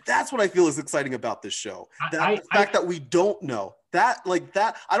 and that's what I feel is exciting about this show. The fact that we don't know that,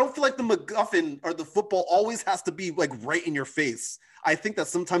 I don't feel like the MacGuffin or the football always has to be like right in your face. I think that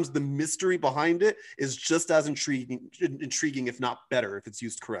sometimes the mystery behind it is just as intriguing, if not better, if it's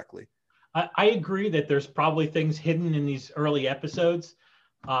used correctly. I agree that there's probably things hidden in these early episodes.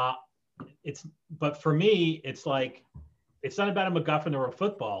 But for me, it's like It's not about a MacGuffin or a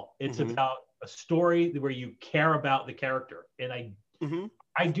football. It's Mhm. about a story where you care about the character, and Mhm.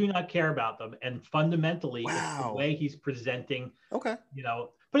 I do not care about them. And fundamentally, it's the Wow. way he's presenting. Okay.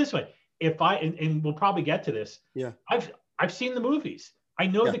 Put it this way: if and we'll probably get to this. Yeah. I've seen the movies. I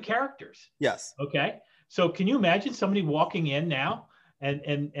know Yeah. the characters. Yes. Okay. So can you imagine somebody walking in now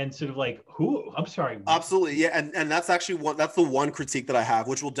and sort of like, who? I'm sorry. Absolutely. Yeah. And that's actually that's the one critique that I have,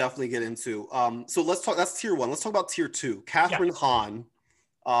 which we'll definitely get into. So let's talk, that's tier one. Let's talk about tier two. Yeah. Catherine Hahn,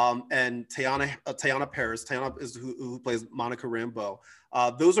 and Teyana Paris. Teyana is who plays Monica Rambeau.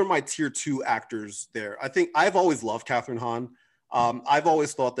 Those are my tier two actors there. I think I've always loved Catherine Hahn. I've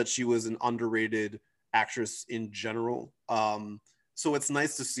always thought that she was an underrated actress in general. So it's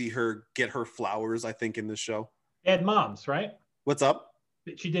nice to see her get her flowers, I think, in this show. Bad Moms, right? What's up?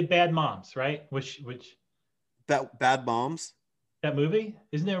 She did Bad Moms, right? Which Bad Moms. that movie?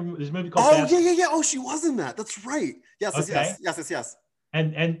 Isn't there's a movie called Oh, Bad? yeah. Oh, she was in that. That's right. Yes. Okay. Yes.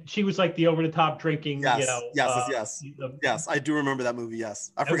 And she was like the over the top drinking, Yes. Yes, I do remember that movie.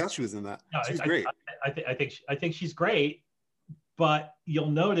 Yes, I forgot she was in that. No, She was great. I think she's great, but you'll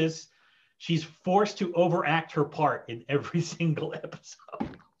notice she's forced to overact her part in every single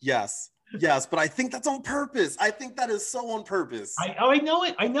episode. Yes, but I think that's on purpose. I think that is so on purpose. I know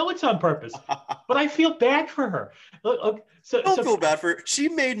it. I know it's on purpose, but I feel bad for her. Look, Don't feel bad for her. She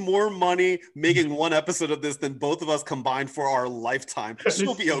made more money making one episode of this than both of us combined for our lifetime.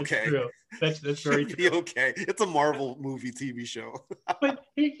 She'll be okay. That's very true. She'll be okay. It's a Marvel movie TV show. But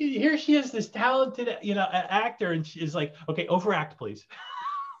here she is, this talented, actor, and she's like, okay, overact, please.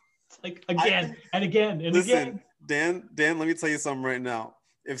 It's like again and again and again. Dan, let me tell you something right now.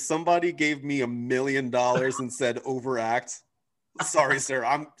 If somebody gave me $1 million and said overact, sorry, sir.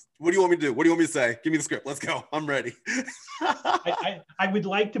 What do you want me to do? What do you want me to say? Give me the script. Let's go. I'm ready. I would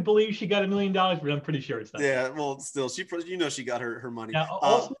like to believe she got $1 million, but I'm pretty sure it's not. Yeah, well, still, she got her money. Now,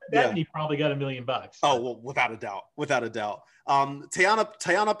 also, Bethany probably got $1 million. Oh, well, without a doubt.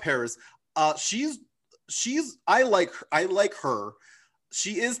 Teyana Paris, I like her.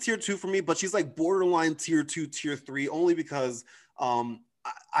 She is tier two for me, but she's like borderline tier two, tier three, only because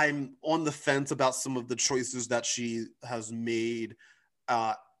I'm on the fence about some of the choices that she has made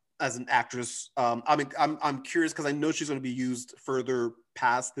as an actress. I'm curious because I know she's going to be used further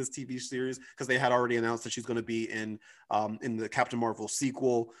past this TV series because they had already announced that she's going to be in the Captain Marvel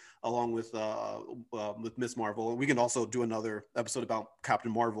sequel along with Miss Marvel. And we can also do another episode about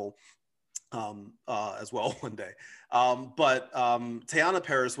Captain Marvel as well one day. But Teyana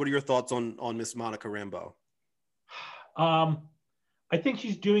Paris, what are your thoughts on Miss Monica Rambeau? I think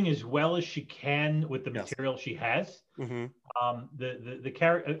she's doing as well as she can with the material she has. Mm-hmm. The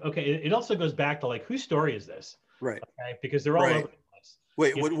character. Okay, it also goes back to like, whose story is this? Right. Okay, because they're all over the place.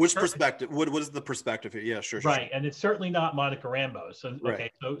 Wait, which perspective? What is the perspective here? Yeah, sure. Right, and it's certainly not Monica Rambeau. So okay,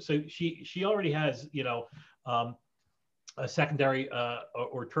 so she already has a secondary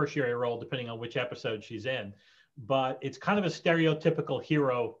or tertiary role depending on which episode she's in, but it's kind of a stereotypical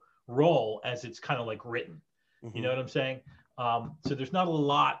hero role as it's kind of like written. Mm-hmm. You know what I'm saying? So there's not a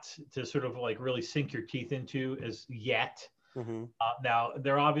lot to sort of like really sink your teeth into as yet. Mm-hmm. Now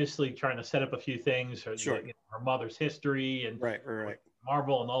they're obviously trying to set up a few things, her mother's history and right.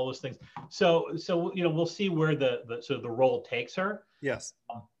 Marvel and all those things. So we'll see where the sort of the role takes her. Yes.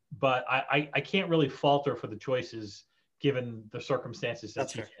 But I can't really fault her for the choices given the circumstances.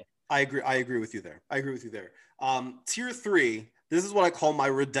 That's fair. I agree with you there. Tier three. This is what I call my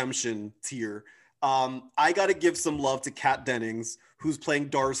redemption tier. I got to give some love to Kat Dennings, who's playing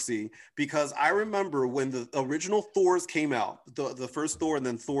Darcy, because I remember when the original Thors came out, the first Thor and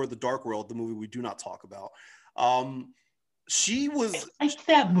then Thor: The Dark World, the movie we do not talk about. She was. I liked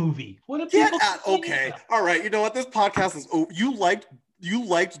that movie. What people okay, about? All right. You know what? This podcast is. Oh, you liked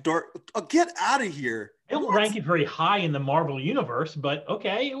Dark. Get out of here. I don't rank it very high in the Marvel universe, but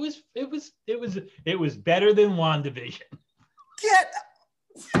okay, it was better than WandaVision.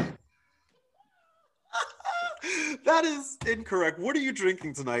 That is incorrect. What are you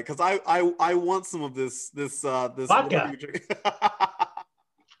drinking tonight? Because I want some of this vodka.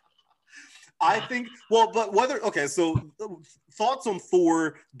 I think so thoughts on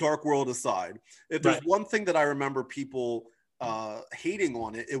Thor: Dark World aside, if there's one thing that I remember people hating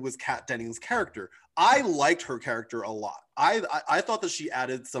on it was Kat Dennings' character. I liked her character a lot. I thought that she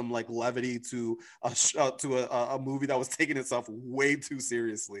added some like levity to a movie that was taking itself way too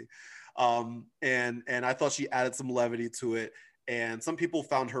seriously. And I thought she added some levity to it, and some people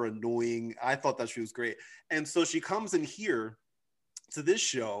found her annoying. I thought that she was great. And so she comes in here to this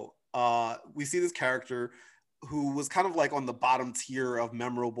show. We see this character who was kind of like on the bottom tier of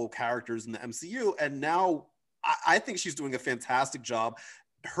memorable characters in the MCU, and now I think she's doing a fantastic job.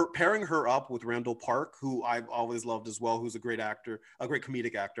 Pairing her up with Randall Park, who I've always loved as well, who's a great actor, a great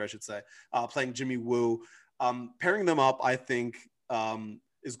comedic actor, I should say, playing Jimmy Woo. Pairing them up, I think,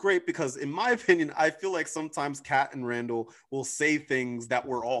 is great because, in my opinion, I feel like sometimes Kat and Randall will say things that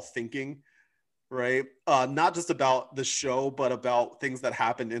we're all thinking, right? Not just about the show, but about things that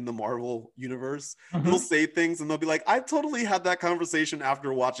happen in the Marvel universe. Mhm. They'll say things and they'll be like, I totally had that conversation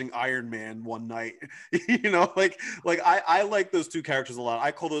after watching Iron Man one night. I like those two characters a lot.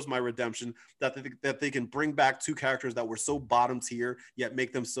 I call those my redemption, that they can bring back two characters that were so bottom tier, yet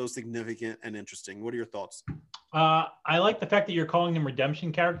make them so significant and interesting. What are your thoughts? I like the fact that you're calling them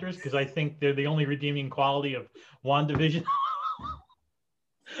redemption characters, because I think they're the only redeeming quality of WandaVision.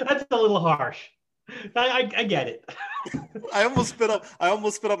 That's a little harsh. I get it. I almost spit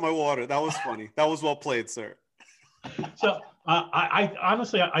up my water. That was funny. That was well played, sir. So I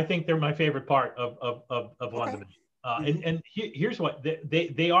honestly, I think they're my favorite part of WandaVision. And here's what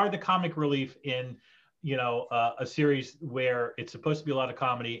they are: the comic relief in, a series where it's supposed to be a lot of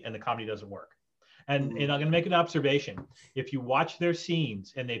comedy and the comedy doesn't work. And I'm going to make an observation. If you watch their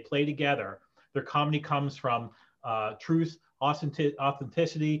scenes and they play together, their comedy comes from truth,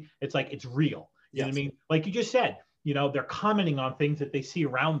 authenticity. It's like, it's real. You know what I mean? Like you just said, they're commenting on things that they see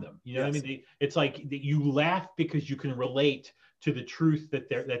around them. You know what I mean? It's like you laugh because you can relate to the truth that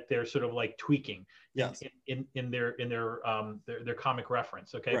they're sort of like tweaking in their comic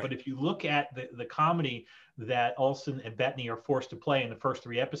reference. Okay. Right. But if you look at the comedy that Olsen and Bettany are forced to play in the first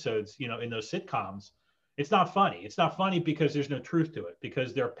 3 episodes, in those sitcoms, it's not funny. It's not funny because there's no truth to it,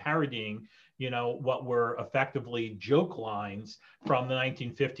 because they're parodying, what were effectively joke lines from the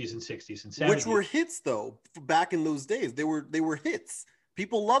 1950s and 60s and 70s. Which were hits, though, back in those days. They were hits.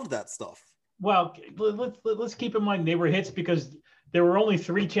 People loved that stuff. Well, let's keep in mind they were hits because there were only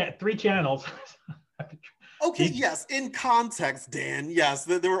three channels. Okay, yes, in context, Dan, yes,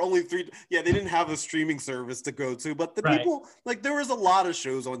 there were only 3. Yeah, they didn't have a streaming service to go to, but the people, like, there was a lot of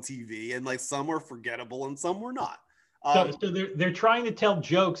shows on TV, and like some were forgettable and some were not. So they're trying to tell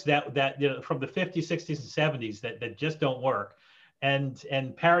jokes that from the 50s, 60s, and 70s that just don't work, and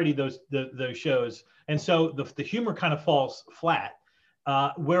parody those shows, and so the humor kind of falls flat.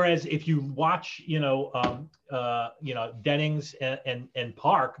 Whereas if you watch, Dennings and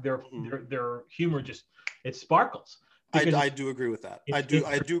Park, their humor just, it sparkles. I do agree with that. I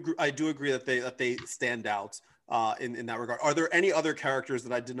do agree that they stand out in that regard. Are there any other characters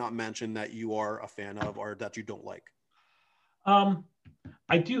that I did not mention that you are a fan of or that you don't like?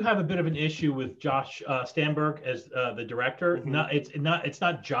 I do have a bit of an issue with Josh Stamberg as the director. It's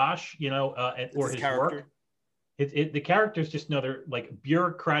not Josh, or his character work. The character is just another like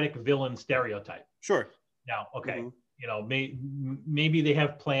bureaucratic villain stereotype. Sure. Now, okay, maybe they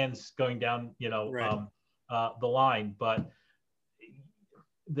have plans going down, the line, but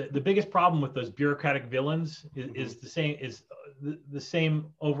the biggest problem with those bureaucratic villains is the same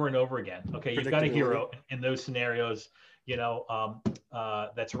over and over again. Okay, you've got a hero in those scenarios.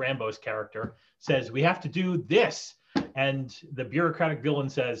 That's Rambo's character, says we have to do this, and the bureaucratic villain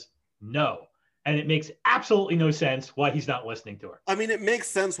says no. And it makes absolutely no sense why he's not listening to her. I mean, it makes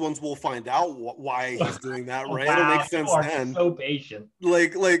sense once we'll find out why he's doing that, right? Wow, it'll make sense then. So patient,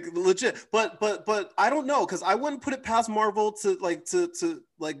 like legit. But I don't know, because I wouldn't put it past Marvel to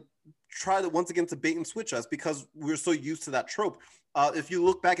try to once again to bait and switch us, because we're so used to that trope. If you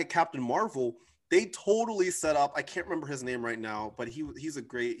look back at Captain Marvel, they totally set up. I can't remember his name right now, but he's a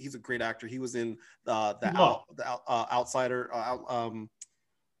great actor. He was in the Outsider.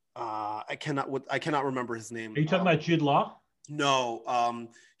 I cannot remember his name. Are you talking about Jude Law? No,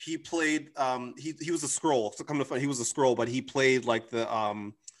 he played. He was a Skrull. So come to find, he was a Skrull, but he played like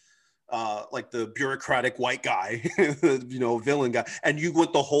the bureaucratic white guy, villain guy. And you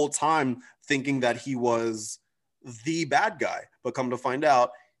went the whole time thinking that he was the bad guy, but come to find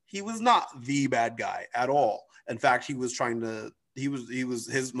out, he was not the bad guy at all. In fact, he was trying to.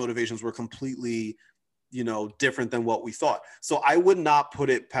 His motivations were completely, different than what we thought. So I would not put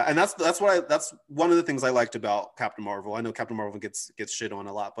it past, and that's one of the things I liked about Captain Marvel. I know Captain Marvel gets shit on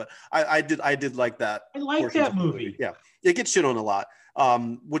a lot, but I did like that. I like that movie. Yeah, it gets shit on a lot,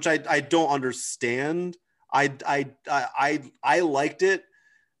 which I don't understand. I liked it.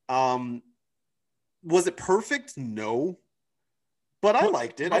 Was it perfect? No, but I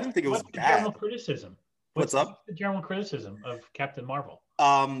liked it. I didn't think it was bad. General criticism. What's up? The general criticism of Captain Marvel?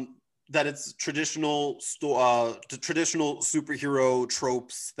 That it's traditional superhero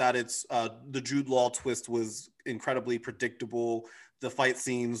tropes, that it's the Jude Law twist was incredibly predictable. The fight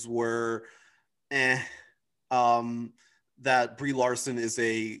scenes were that Brie Larson is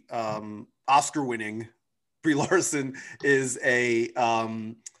a Oscar-winning Brie Larson is a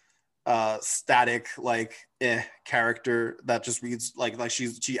static character that just reads like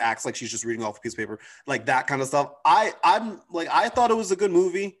she acts like she's just reading off a piece of paper, like that kind of stuff. I thought it was a good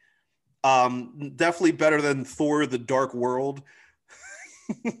movie. Definitely better than Thor: The Dark World.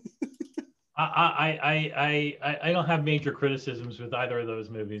 I don't have major criticisms with either of those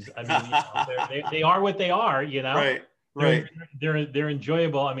movies. I mean, they are what they are, Right. They're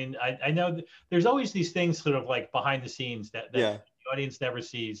enjoyable. I mean, I know there's always these things sort of like behind the scenes that the audience never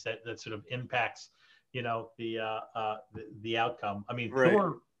sees that sort of impacts, the outcome. I mean, right.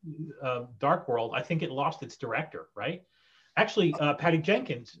 Thor, Dark World, I think it lost its director, right? Actually, Patty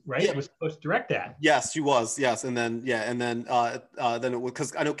Jenkins, right, was supposed to direct that. Yes, she was. Yes, and then then it was,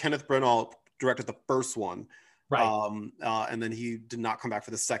 because I know Kenneth Branagh directed the first one, right? And then he did not come back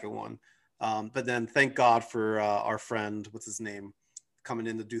for the second one. But then thank God for our friend, what's his name, coming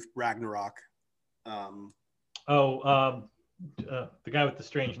in to do Ragnarok. The guy with the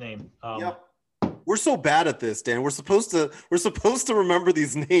strange name. Yep. We're so bad at this, Dan. We're supposed to remember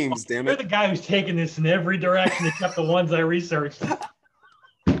these names. Damn it! You're the guy who's taking this in every direction except the ones I researched.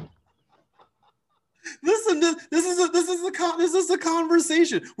 Listen, this is a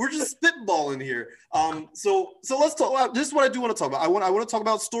conversation. We're just spitballing here. So let's talk about. This is what I do want to talk about. I want to talk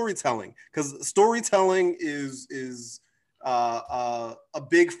about storytelling, because storytelling is a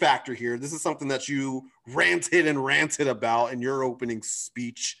big factor here. This is something that you ranted about in your opening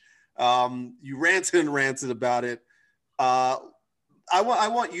speech. You ranted about it. I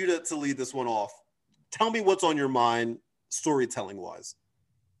want you to lead this one off. Tell me what's on your mind, storytelling wise.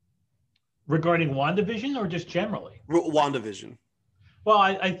 Regarding WandaVision or just generally? WandaVision. Well,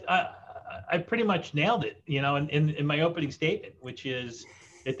 I pretty much nailed it, in my opening statement, which is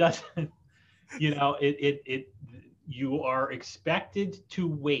it doesn't, you are expected to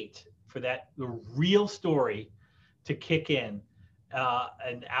wait for the real story to kick in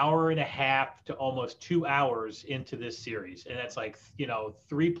an hour and a half to almost 2 hours into this series. And that's like,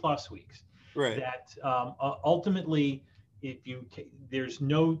 3+ weeks. Right. That ultimately, there's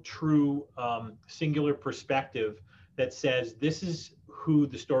no true singular perspective that says this is who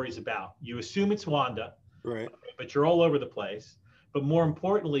the story's about. You assume it's Wanda, right? But you're all over the place. But more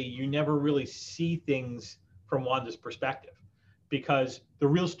importantly, you never really see things from Wanda's perspective, because the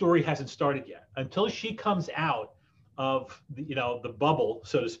real story hasn't started yet until she comes out of the bubble,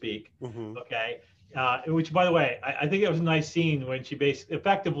 so to speak. Mm-hmm. Okay, which, by the way, I think it was a nice scene when she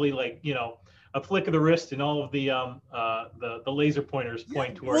effectively a flick of the wrist and all of the laser pointers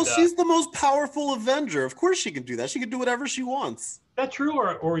point toward. Well, she's the most powerful Avenger. Of course, she can do that. She can do whatever she wants. Is that true,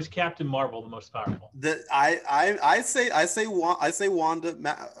 or is Captain Marvel the most powerful? I say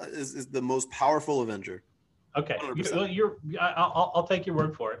Wanda is the most powerful Avenger. Okay, I'll take your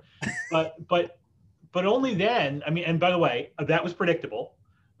word for it, but only then. I mean, and by the way, that was predictable.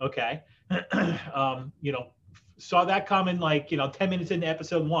 Okay, saw that coming 10 minutes into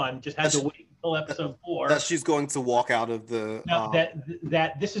episode 1. Just had to wait until episode 4. That she's going to walk out of the.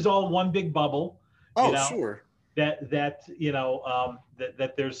 That this is all one big bubble. Oh, sure. That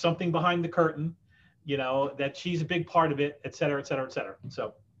there's something behind the curtain. That she's a big part of it, et cetera, et cetera, et cetera.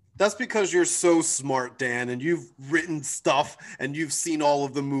 So. That's because you're so smart, Dan, and you've written stuff and you've seen all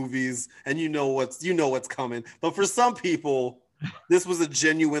of the movies and you know what's coming. But for some people, this was a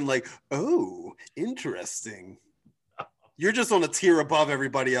genuine oh, interesting. You're just on a tier above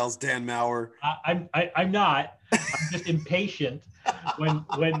everybody else, Dan Maurer. I'm not. I'm just impatient when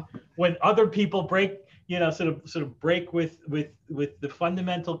other people break, sort of break with the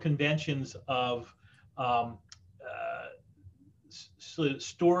fundamental conventions of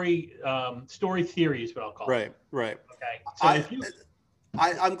story theories, what I'll call it. Right. Okay. So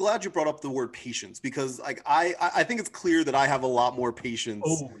I'm glad you brought up the word patience, because I think it's clear that I have a lot more patience.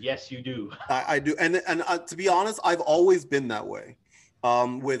 Oh, yes, you do. I do, and to be honest, I've always been that way,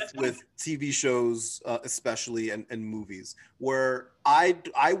 with TV shows, especially and movies, where I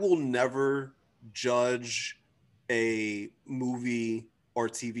will never judge a movie or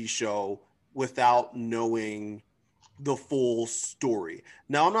TV show without knowing the full story.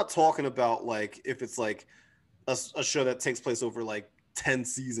 Now, I'm not talking about if it's a show that takes place over 10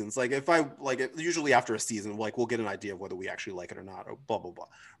 seasons. If I usually after a season, we'll get an idea of whether we actually like it or not, or blah blah blah,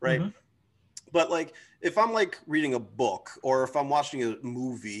 right? Mm-hmm. But if I'm reading a book or if I'm watching a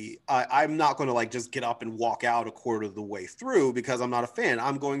movie, I'm not going to just get up and walk out a quarter of the way through, because I'm not a fan.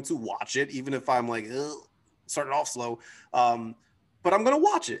 I'm going to watch it, even if I'm starting off slow. But I'm going to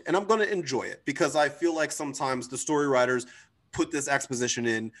watch it and I'm going to enjoy it, because I feel like sometimes the story writers put this exposition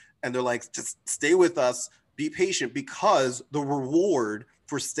in and they're just stay with us, be patient, because the reward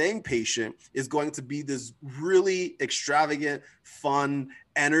for staying patient is going to be this really extravagant, fun,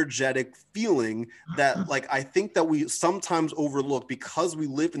 energetic feeling that like I think that we sometimes overlook because we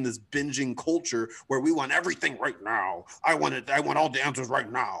live in this binging culture where we want everything right now. I want all the answers right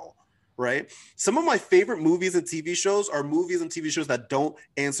now. Right? Some of my favorite movies and TV shows are movies and TV shows that don't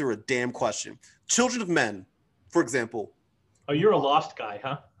answer a damn question. Children of Men, for example. Oh, you're a Lost guy,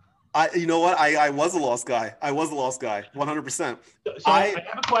 huh? You know what? I was a Lost guy. 100%. So I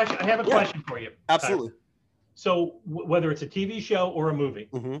have a question. I have a question for you. Absolutely. So whether it's a TV show or a movie,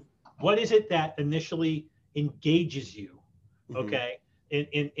 what is it that initially engages you? Okay.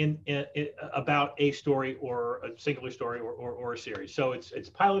 In about a story or a singular story or a series. So it's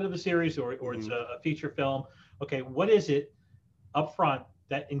pilot of a series or it's a feature film. Okay, what is it up front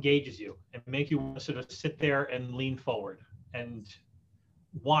that engages you and make you want to sort of sit there and lean forward and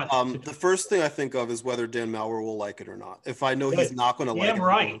want to the first thing I think of is whether Dan Maurer will like it or not. If I know he's not going to like it,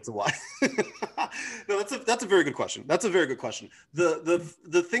 right. To why. No, that's a very good question. That's a very good question.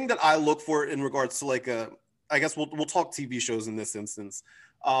 The thing that I look for in regards to like I guess we'll talk TV shows in this instance.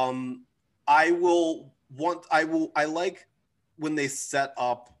 I like when they set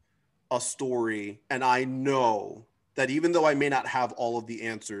up a story and I know that even though I may not have all of the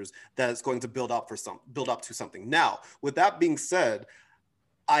answers, that it's going to build up to something. Now, with that being said,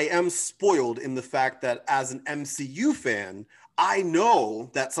 I am spoiled in the fact that as an MCU fan, I know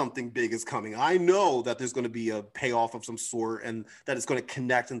that something big is coming. I know that there's going to be a payoff of some sort and that it's going to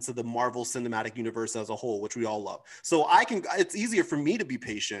connect into the Marvel Cinematic Universe as a whole, which we all love. So it's easier for me to be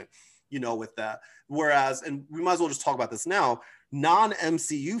patient, with that. Whereas, and we might as well just talk about this now,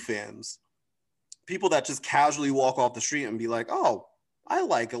 non-MCU fans, people that just casually walk off the street and be like, oh, I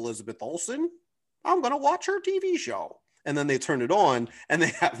like Elizabeth Olsen. I'm going to watch her TV show. And then they turn it on and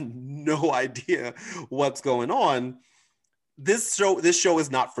they have no idea what's going on. This show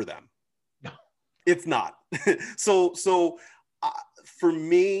is not for them. No. It's not. So for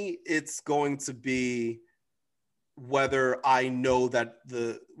me, it's going to be whether I know that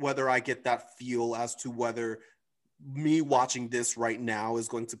whether I get that feel as to whether me watching this right now is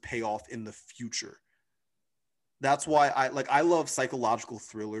going to pay off in the future. That's why I love psychological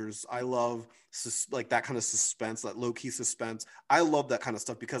thrillers. I love like that kind of suspense, that low-key suspense. I love that kind of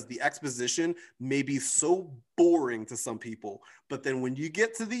stuff because the exposition may be so boring to some people, but then when you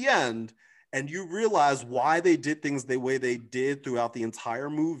get to the end and you realize why they did things the way they did throughout the entire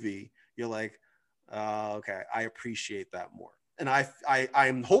movie, you're like, okay, I appreciate that more. And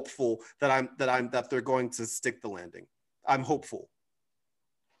I'm hopeful that they're going to stick the landing. I'm hopeful.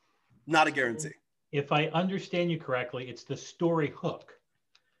 Not a guarantee. If I understand you correctly, it's the story hook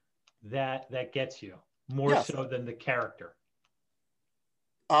that gets you more so than the character.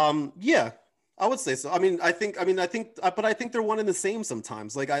 Yeah, I would say so. I think they're one and the same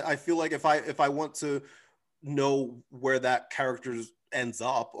sometimes. Like I feel like if I want to know where that character ends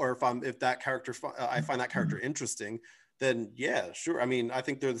up, or if that character I find that character interesting, then yeah, sure. I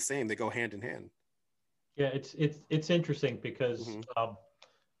think they're the same. They go hand in hand. Yeah, it's interesting because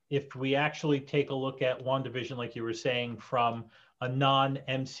if we actually take a look at WandaVision, like you were saying, from a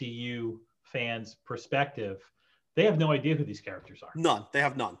non-MCU fan's perspective, they have no idea who these characters are. None. They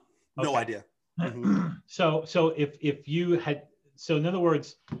have none. No idea. So if you had, so in other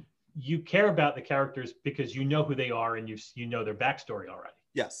words, you care about the characters because you know who they are and you know their backstory already.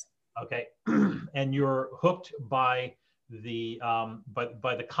 Yes. Okay. And you're hooked by the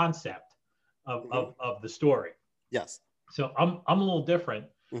by the concept of the story. Yes. So I'm a little different.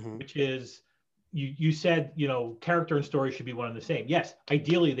 Which is, you said, character and story should be one and the same. Yes,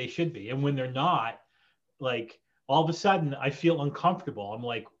 ideally they should be. And when they're not, like, all of a sudden I feel uncomfortable. I'm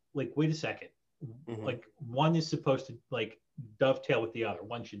like, wait a second. Like, one is supposed to, like, dovetail with the other.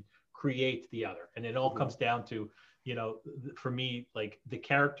 One should create the other. And it all comes down to, for me, like, the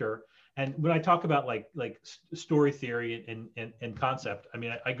character. And when I talk about, like story theory and concept,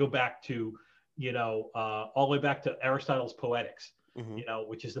 I go back to, all the way back to Aristotle's Poetics.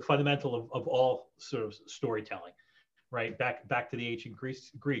 Which is the fundamental of all sort of storytelling, right? Back to the ancient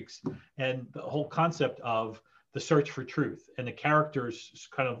Greeks, and the whole concept of the search for truth, and the characters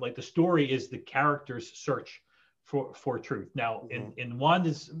kind of like the story is the character's search for truth. Now, in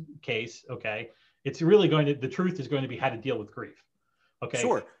Wanda's case, okay, it's really the truth is going to be how to deal with grief. Okay.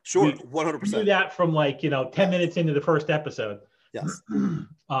 Sure, 100%. We do that from 10 minutes into the first episode. Yes.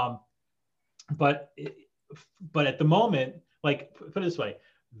 But at the moment, like, put it this way,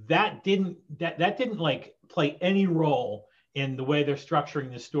 that didn't like play any role in the way they're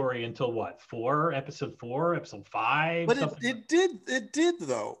structuring the story until what, episode 5, But something. it did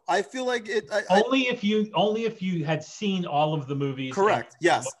though. I feel like it. Only if you had seen all of the movies. Correct.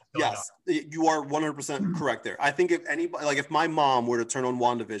 Yes. On. You are 100% correct there. I think if anybody, like if my mom were to turn on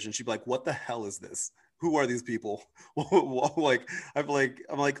WandaVision, she'd be like, "What the hell is this? Who are these people?" Like I'm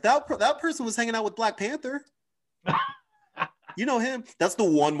like that person was hanging out with Black Panther. You know him? That's the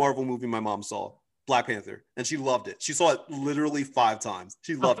one Marvel movie my mom saw, Black Panther, and she loved it. She saw it literally 5 times.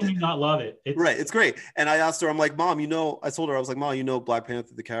 She loved it. How can you not love it? It's great. And I asked her, I'm like, Mom, I told her, I was like, Mom, Black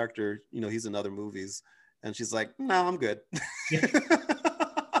Panther, the character, he's in other movies. And she's like, no, I'm good. Yeah.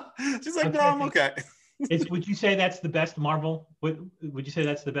 She's like, no, I'm okay. Would you say that's the best Marvel? Would you say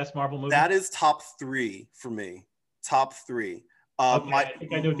that's the best Marvel movie? That is top 3 for me. Top 3. Okay, I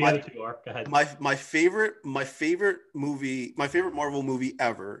think I know what the other 2 are. Go ahead. My favorite Marvel movie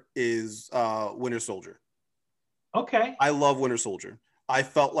ever is Winter Soldier. Okay. I love Winter Soldier. I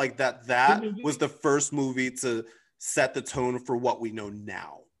felt like that was the first movie to set the tone for what we know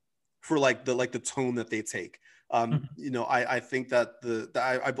now, for the tone that they take. I think that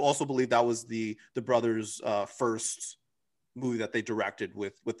I also believe that was the brothers' first movie that they directed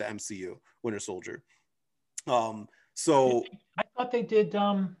with the MCU, Winter Soldier. So I thought they did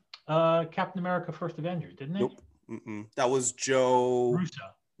Captain America: First Avenger, didn't they? Nope. That was Joe Russo.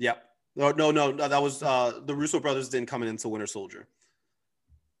 Yep. No. That was the Russo brothers didn't come in until Winter Soldier.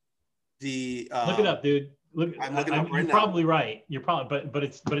 Look it up, dude. I'm looking up right now. You're probably right. You're probably, but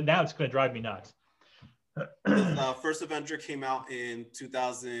now it's going to drive me nuts. First Avenger came out in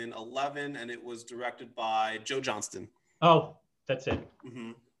 2011, and it was directed by Joe Johnston. Oh, that's it.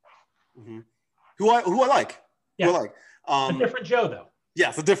 Who I like. Yeah. Who I like. A different Joe, though.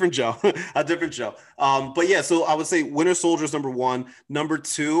 Yes, a different Joe. A different Joe. But yeah, so I would say Winter Soldier is number 1. Number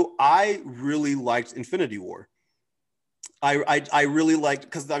 2, I really liked Infinity War. I really liked,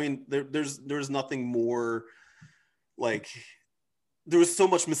 because I mean there's nothing more, like there was so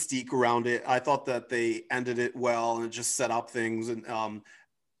much mystique around it. I thought that they ended it well and it just set up things, and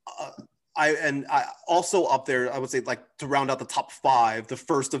I also up there I would say, like, to round out the top 5, the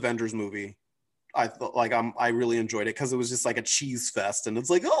first Avengers movie. I thought, like, I really enjoyed it because it was just like a cheese fest, and it's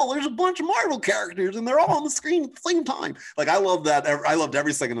like, oh, there's a bunch of Marvel characters and they're all on the screen at the same time. Like, I love that. I loved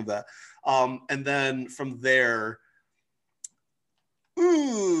every second of that. And then from there,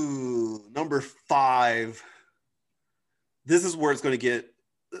 number 5. This is where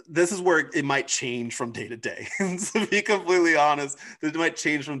it might change from day to day. To be completely honest, it might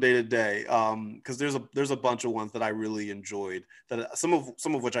change from day to day. Because there's a bunch of ones that I really enjoyed, that some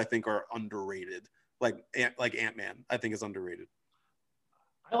of which I think are underrated. Like Ant-Man, I think is underrated.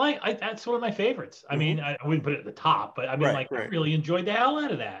 That's one of my favorites. I mean, I wouldn't put it at the top, but I mean, I really enjoyed the hell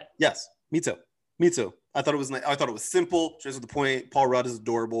out of that. Yes, me too. I thought it was nice. I thought it was simple, just to the point. Paul Rudd is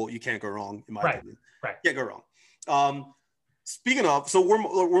adorable. You can't go wrong, in my opinion. Right. Can't go wrong. Speaking of, so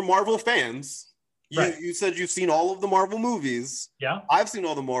we're Marvel fans. You said you've seen all of the Marvel movies. Yeah. I've seen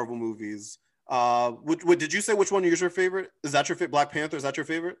all the Marvel movies. Did you say which one is your favorite? Is that your favorite? Black Panther, is that your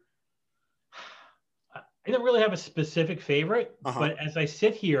favorite? I don't really have a specific favorite, but as I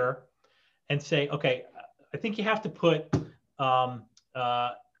sit here and say, okay, I think you have to put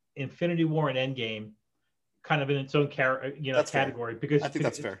Infinity War and Endgame kind of in its own category, because I think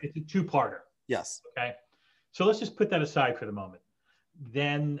that's fair. It's a 2-parter. Yes. Okay. So let's just put that aside for the moment.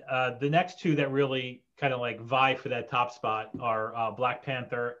 Then the next 2 that really kind of like vie for that top spot are Black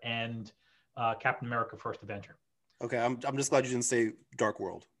Panther and Captain America: First Avenger. Okay, I'm just glad you didn't say Dark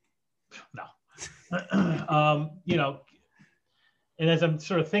World. No. And as I'm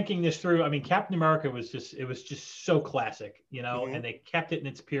sort of thinking this through, I mean, Captain America was just so classic, and they kept it in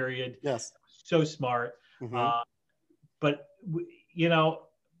its period. Yes. So smart. But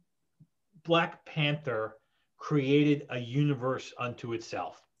Black Panther created a universe unto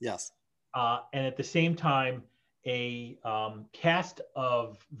itself. Yes. And at the same time, a cast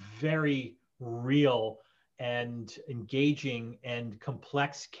of very real and engaging and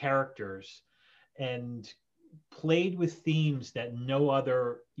complex characters, and played with themes that no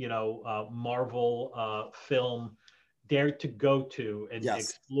other, Marvel film dared to go to and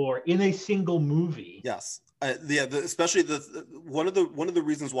explore in a single movie. Yes. Especially one of the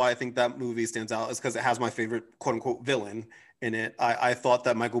reasons why I think that movie stands out is because it has my favorite quote unquote villain in it. I thought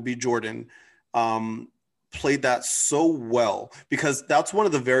that Michael B. Jordan played that so well, because that's one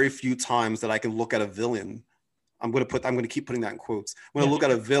of the very few times that I can look at a villain. I'm going to keep putting that in quotes. I'm going to look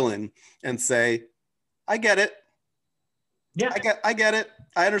at a villain and say, I get it. Yeah. I get it.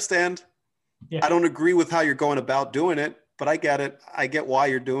 I understand. Yeah. I don't agree with how you're going about doing it, but I get it. I get why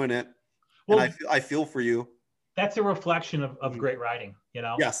you're doing it. Well, and I feel for you. that's a reflection of great writing, you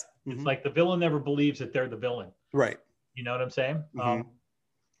know? Yes. It's like the villain never believes that they're the villain. Right. You know what I'm saying? And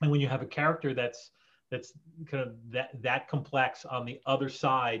when you have a character that's kind of that complex on the other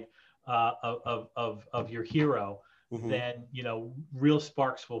side of your hero, then, you know, real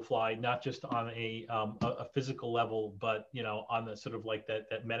sparks will fly, not just on a physical level, but, you know, on the sort of like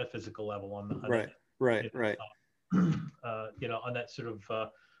that metaphysical level on right. You know, on that sort of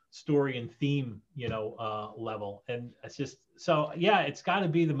story and theme, you know, level. And it's just, so yeah, it's got to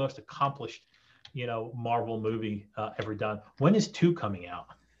be the most accomplished, you know, Marvel movie ever done. When is 2 coming out?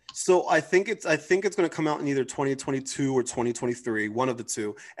 So I think it's going to come out in either 2022 or 2023, one of the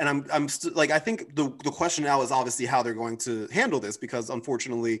two. And I'm like, I think the question now is obviously how they're going to handle this, because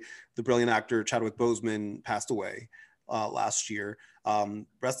unfortunately the brilliant actor Chadwick Boseman passed away last year.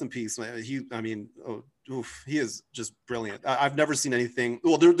 Rest in peace. He is just brilliant. I've never seen anything.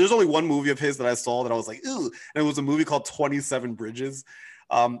 Well, there's only one movie of his that I saw that I was like, ew. And it was a movie called 27 Bridges.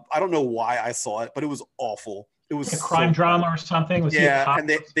 I don't know why I saw it, but it was awful. It was like a crime drama or something. Was yeah, and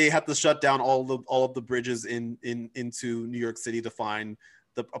they had to shut down all of the bridges into New York City to find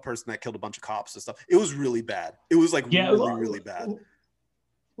a person that killed a bunch of cops and stuff. It was really bad. It was like really bad.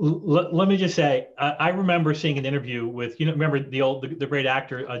 Let me just say, I remember seeing an interview with, you know, remember the great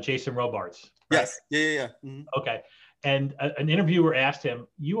actor Jason Robards. Right? Yes. Yeah. Okay, and an interviewer asked him,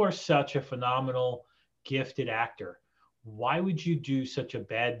 "You are such a phenomenal, gifted actor. Why would you do such a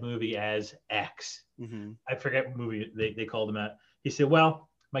bad movie as X?" I forget what movie they called him at. He said, "Well,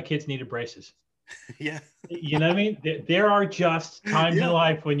 my kids needed braces." Yeah. You know what I mean? There are just times in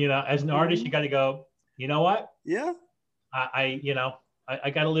life when, you know, as an artist, you got to go, you know what? Yeah. I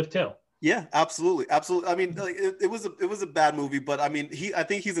got to live too. Yeah, absolutely. I mean, like, it was a bad movie, but I mean, I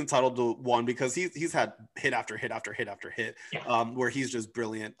think he's entitled to one because he's had hit after hit after hit after hit, where he's just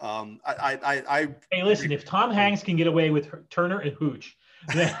brilliant. Hey, listen, if Tom Hanks can get away with Turner and Hooch,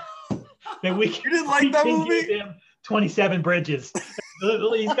 then we can, you didn't like that movie? Give him 27 Bridges.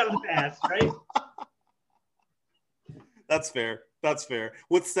 He's got the pass, right? That's fair.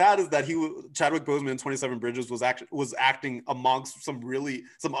 What's sad is that Chadwick Boseman in 27 Bridges was acting amongst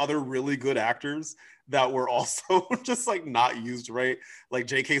some other really good actors that were also just like not used right. Like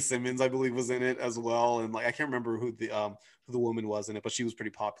J.K. Simmons, I believe, was in it as well, and like I can't remember who the woman was in it, but she was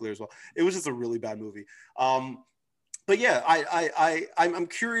pretty popular as well. It was just a really bad movie. But yeah, I'm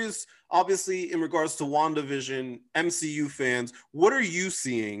curious, obviously, in regards to WandaVision, MCU fans, what are you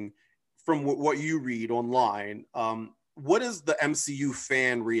seeing from what you read online? What is the MCU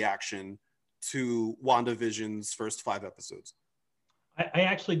fan reaction to WandaVision's first 5 episodes? I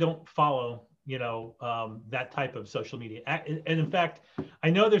actually don't follow, you know, that type of social media. And in fact, I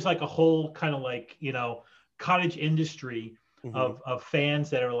know there's like a whole kind of like, you know, cottage industry of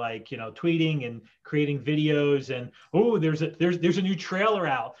fans that are like, you know, tweeting and creating videos and, oh, there's a new trailer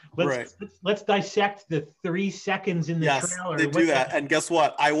out. Let's dissect the 3 seconds in the trailer. They do that. And guess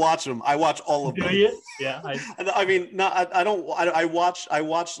what? I watch them. I watch all of them. Do you? Yeah. I mean, no, I don't. I watch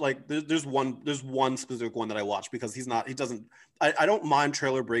like there's one specific one that I watch because I don't mind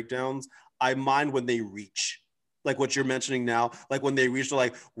trailer breakdowns. I mind when they reach. Like what you're mentioning now, like when they reach,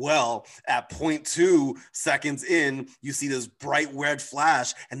 like, well, at 0.2 seconds in, you see this bright red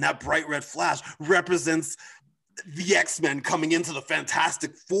flash, and that bright red flash represents the X-Men coming into the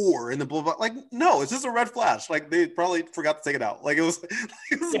Fantastic Four and the blah, blah, blah. Like, no, it's just a red flash. Like they probably forgot to take it out. Like it was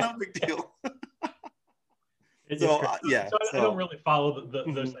no big deal. So I don't really follow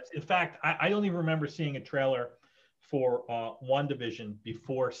those. In fact, I don't even remember seeing a trailer for WandaVision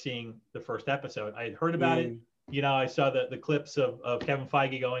before seeing the first episode. I had heard about it. You know, I saw the clips of Kevin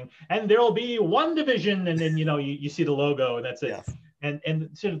Feige going, and there'll be WandaVision, and then, you know, you see the logo, and that's it. Yes. And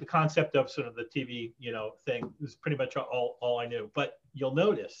sort of the concept of sort of the TV, you know, thing is pretty much all I knew. But you'll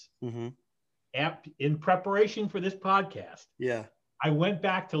notice, in preparation for this podcast, I went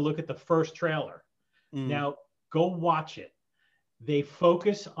back to look at the first trailer. Now, go watch it. They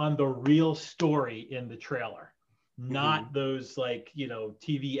focus on the real story in the trailer. Not those, like, you know,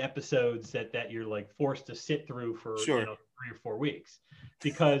 TV episodes that you're like forced to sit through for you know, 3 or 4 weeks,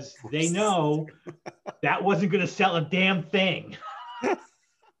 because they know that wasn't going to sell a damn thing.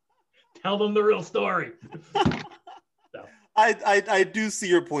 Tell them the real story. So. I do see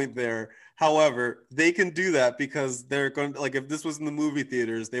your point there. However, they can do that because they're going to, like, if this was in the movie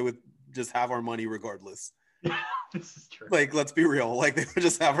theaters, they would just have our money regardless. This is true. Like, let's be real. Like, they would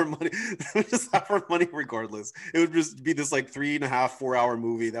just have our money. They would just have our money regardless. It would just be this like 3.5-4 hour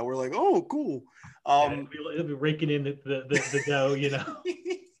movie that we're like, oh, cool. It'll be raking in the dough, you know.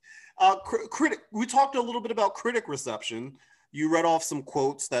 Critic. We talked a little bit about critic reception. You read off some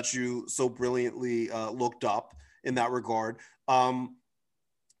quotes that you so brilliantly looked up in that regard.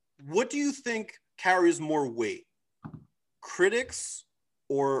 What do you think carries more weight, critics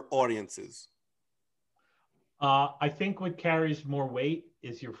or audiences? I think what carries more weight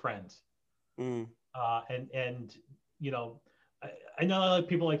is your friends. Mm. And you know, I know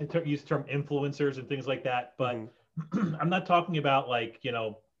people like to use the term influencers and things like that, but I'm not talking about like, you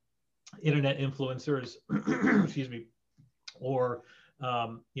know, internet influencers, excuse me, or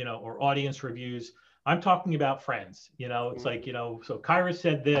you know, or audience reviews. I'm talking about friends. You know, it's like, you know, so Kyrus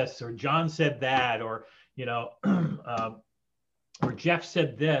said this, or John said that, or you know, or Jeff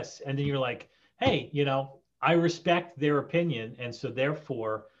said this, and then you're like, hey, you know, I respect their opinion, and so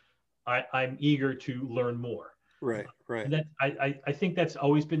therefore, I'm eager to learn more. Right, right. And that I think that's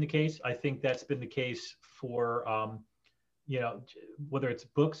always been the case. I think that's been the case for you know, whether it's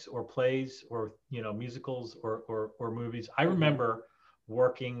books or plays or, you know, musicals or movies. I remember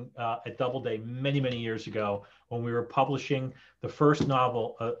working at Doubleday many years ago when we were publishing the first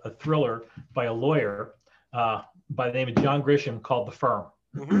novel, a thriller by a lawyer by the name of John Grisham called The Firm.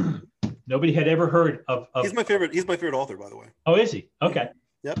 Nobody had ever heard of. He's my favorite author, by the way. Oh, is he? Okay.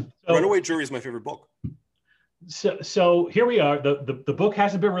 Yep. So, Runaway Jury is my favorite book. So here we are. The book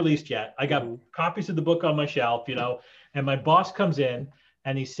hasn't been released yet. I got copies of the book on my shelf, you know, and my boss comes in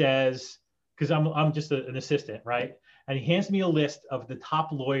and he says, because I'm just an assistant, right? And he hands me a list of the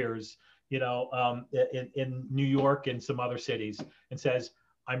top lawyers, you know, in New York and some other cities, and says,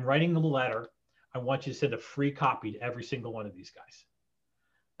 I'm writing them a letter. I want you to send a free copy to every single one of these guys.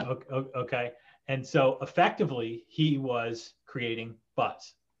 Okay. And so effectively, he was creating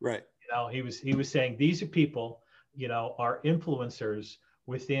buzz. Right. You know, he was saying these are people, you know, are influencers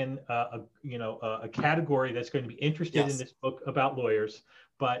within a category that's going to be interested in this book about lawyers,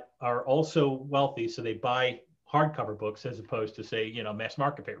 but are also wealthy, so they buy hardcover books as opposed to, say, you know, mass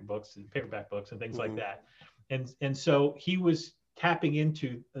market paperback books and things like that. And so he was tapping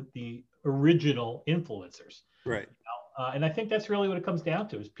into the original influencers. Right. You know? And I think that's really what it comes down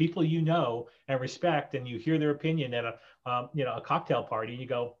to, is people you know and respect, and you hear their opinion at a cocktail party, and you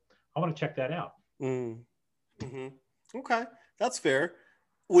go, I want to check that out. Okay, that's fair.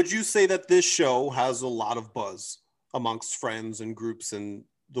 Would you say that this show has a lot of buzz amongst friends and groups in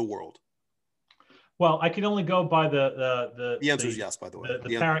the world? Well, I can only go by the answer is yes, by the way.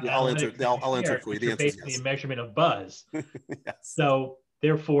 I'll answer it for you. The answer is yes. The measurement of buzz. Yes. So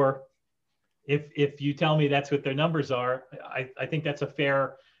therefore, if you tell me that's what their numbers are, I think that's a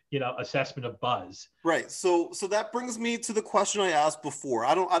fair, you know, assessment of buzz. Right. So that brings me to the question I asked before.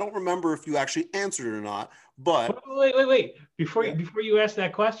 I don't remember if you actually answered it or not, but wait. Before you ask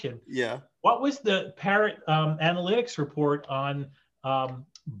that question. Yeah. What was the Parrot Analytics report on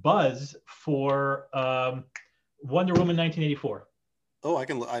buzz for Wonder Woman 1984? Oh, I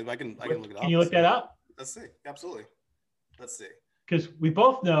can look it up. Can you look that up? Let's see. Absolutely. Let's see. Because we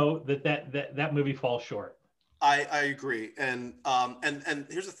both know that movie falls short. I agree, and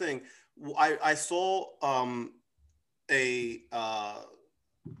here's the thing. I saw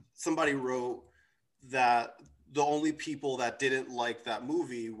somebody wrote that the only people that didn't like that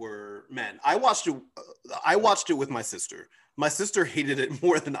movie were men. I watched it with my sister. My sister hated it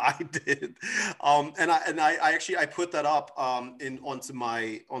more than I did, and I put that up onto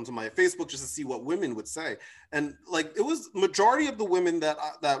my Facebook just to see what women would say, and like it was majority of the women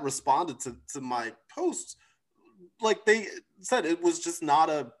that responded to my posts, like they said it was just not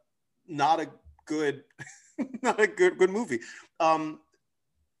a good good movie.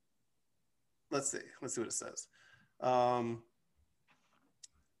 Let's see what it says.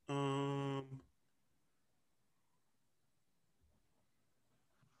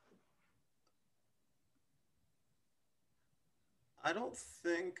 I don't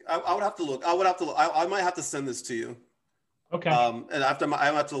think I would have to look. I might have to send this to you. Okay. And I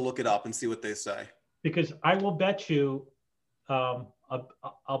have to look it up and see what they say. Because I will bet you, I'll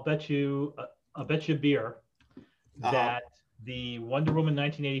bet you a beer that the Wonder Woman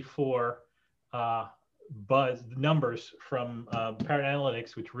 1984 buzz numbers from Parrot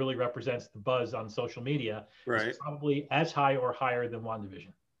Analytics, which really represents the buzz on social media, is probably as high or higher than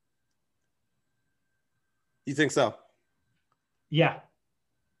WandaVision. You think so? Yeah.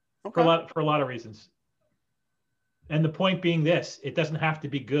 Okay. For a lot of reasons. And the point being this: it doesn't have to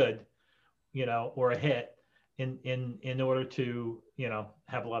be good, you know, or a hit in order to, you know,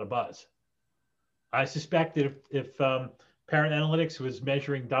 have a lot of buzz. I suspect that if Parrot Analytics was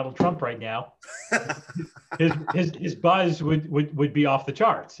measuring Donald Trump right now, his buzz would be off the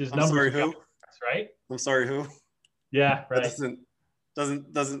charts. His numbers. I'm sorry, who? Right? I'm sorry, who? Yeah, right. That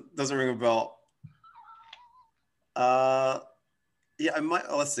doesn't ring a bell. Yeah, I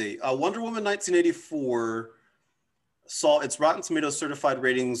might. Let's see. Wonder Woman 1984 saw its Rotten Tomatoes certified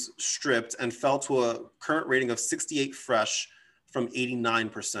ratings stripped and fell to a current rating of 68 fresh from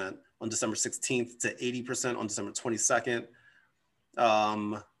 89% on December 16th to 80% on December 22nd.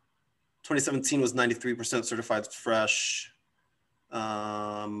 2017 was 93% certified fresh.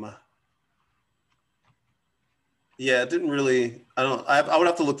 Yeah, it didn't really. I would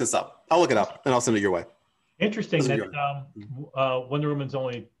have to look this up. I'll look it up and I'll send it your way. Interesting that Wonder Woman's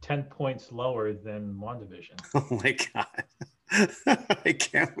only 10 points lower than WandaVision. Oh my God. I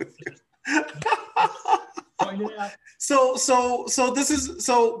can't with you. Oh, yeah. So this is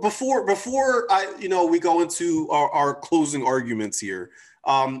before we go into our closing arguments here.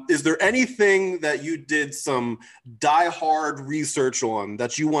 Is there anything that you did some diehard research on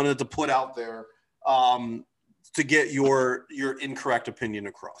that you wanted to put out there to get your incorrect opinion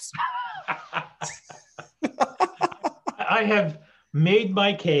across? I have made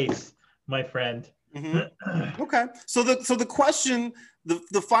my case, my friend. Mm-hmm. Okay. So the question,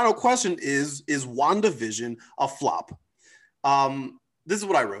 the final question is WandaVision a flop? This is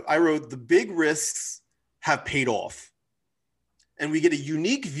what I wrote. I wrote the big risks have paid off, and we get a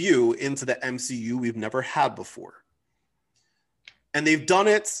unique view into the MCU we've never had before. And they've done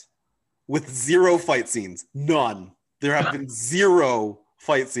it with 0 fight scenes. None. There have been 0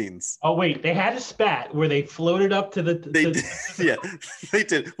 fight scenes. Oh wait, they had a spat where they floated up to the. They did, yeah, they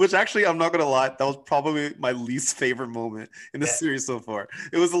did. Which actually, I'm not gonna lie, that was probably my least favorite moment in the series so far.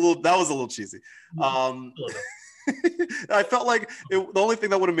 That was a little cheesy. I felt like the only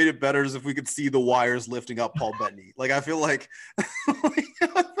thing that would have made it better is if we could see the wires lifting up Paul Bettany. Like I feel like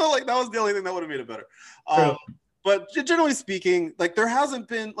that was the only thing that would have made it better. But generally speaking, like there hasn't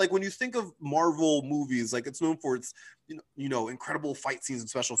been, like when you think of Marvel movies, like it's known for its, incredible fight scenes and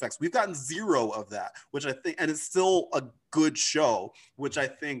special effects. We've gotten 0 of that, which I think, and it's still a good show, which I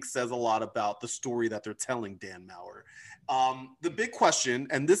think says a lot about the story that they're telling, Dan Maurer. The big question,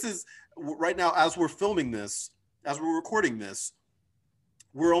 and this is right now as we're filming this, as we're recording this,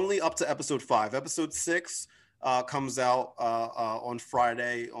 we're only up to episode 5. Episode 6 comes out on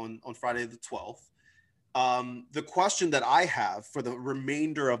Friday, on Friday the 12th. The question that I have for the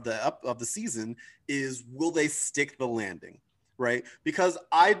remainder of the season is, will they stick the landing, right? Because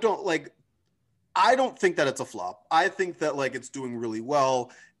I don't think that it's a flop. I think that like it's doing really well.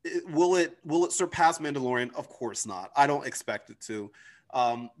 Will it surpass Mandalorian? Of course not. I don't expect it to.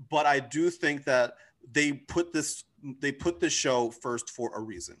 But I do think that they put this show first for a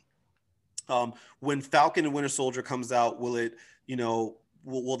reason. When Falcon and Winter Soldier comes out, will it,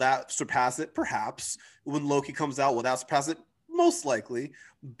 will that surpass it? Perhaps. When Loki comes out, will that surpass it? Most likely.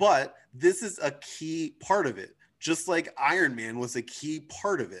 But this is a key part of it. Just like Iron Man was a key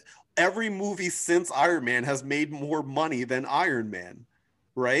part of it. Every movie since Iron Man has made more money than Iron Man,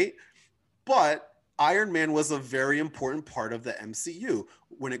 right? But Iron Man was a very important part of the MCU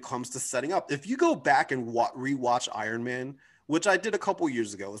when it comes to setting up. If you go back and rewatch Iron Man, which I did a couple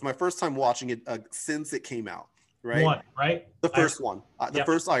years ago, it was my first time watching it since it came out. Right? The first one. The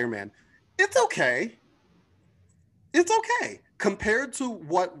first Iron Man. It's okay. It's okay. Compared to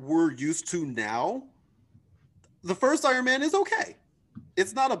what we're used to now, the first Iron Man is okay.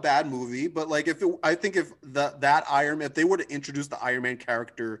 It's not a bad movie, but like if they were to introduce the Iron Man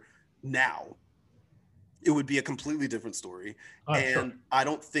character now, it would be a completely different story. Sure. I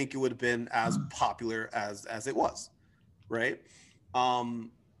don't think it would have been as popular as it was. Right?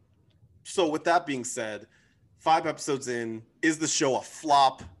 So with that being said, 5 episodes in, is the show a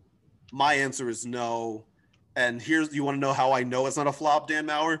flop? My answer is no. And you want to know how I know it's not a flop, Dan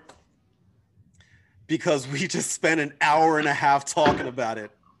Maurer? Because we just spent an hour and a half talking about it.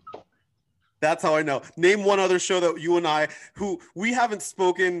 That's how I know. Name one other show that you and I haven't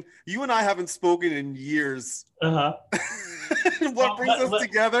spoken in years. What brings us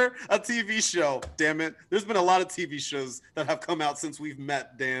together? A TV show. Damn it. There's been a lot of TV shows that have come out since we've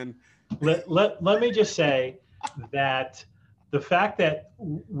met, Dan. Let me just say that the fact that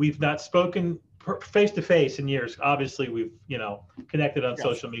we've not spoken face to face in years, obviously we've connected on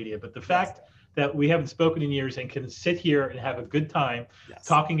social media, but the fact that we haven't spoken in years and can sit here and have a good time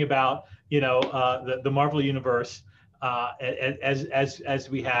talking about the Marvel universe as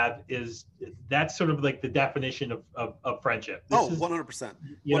we have, that's sort of like the definition of friendship. 100%.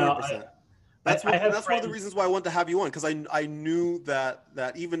 100%. That's one of the reasons why I wanted to have you on, because I knew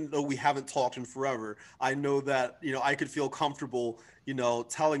that even though we haven't talked in forever, I know that I could feel comfortable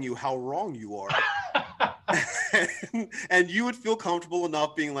telling you how wrong you are, and you would feel comfortable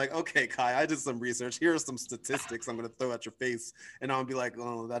enough being like, okay, Kai, I did some research. Here are some statistics I'm going to throw at your face, and I'll be like,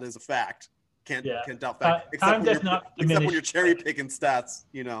 oh, that is a fact. Can't doubt that. that. Time does not diminish. Except when you're cherry picking stats,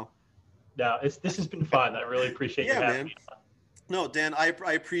 you know. No, this has been fun. I really appreciate you having me on. No, Dan, I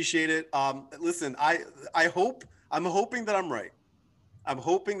appreciate it. Listen, I'm hoping that I'm right. I'm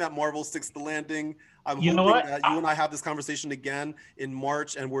hoping that Marvel sticks the landing. I'm hoping that you and I have this conversation again in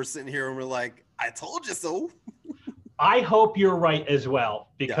March, and we're sitting here and we're like, I told you so. I hope you're right as well,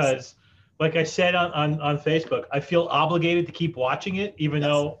 because like I said on Facebook, I feel obligated to keep watching it, even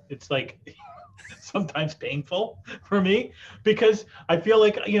though it's like sometimes painful for me, because I feel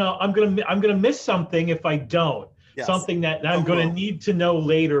like, you know, I'm gonna miss something if I don't. Something that I'm going to need to know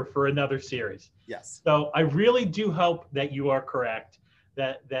later for another series. Yes. So I really do hope that you are correct,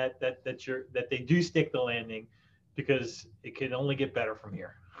 that they do stick the landing, because it can only get better from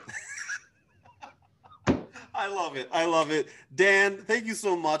here. I love it. I love it. Dan, thank you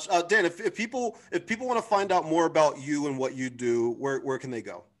so much. Dan, if people want to find out more about you and what you do, where can they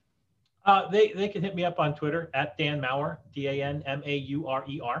go? They can hit me up on Twitter at Dan Maurer,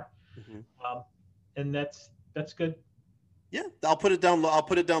 DanMaurer. And that's good. Yeah, I'll put it down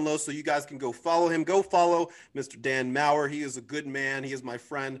low so you guys can go follow him. Go follow Mr. Dan Maurer. He is a good man. He is my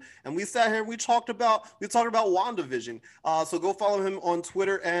friend. And we sat here and we talked about WandaVision. So go follow him on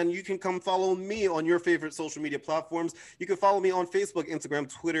Twitter, and you can come follow me on your favorite social media platforms. You can follow me on Facebook, Instagram,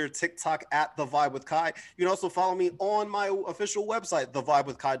 Twitter, TikTok at The Vibe with Kai. You can also follow me on my official website,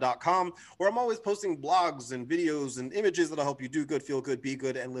 thevibewithkai.com, where I'm always posting blogs and videos and images that'll help you do good, feel good, be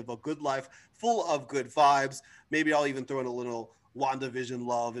good, and live a good life full of good vibes. Maybe I'll even throw in a little WandaVision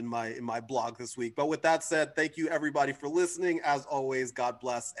love in my blog this week. But with that said, thank you everybody for listening. As always, God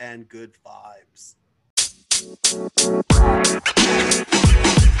bless and good vibes.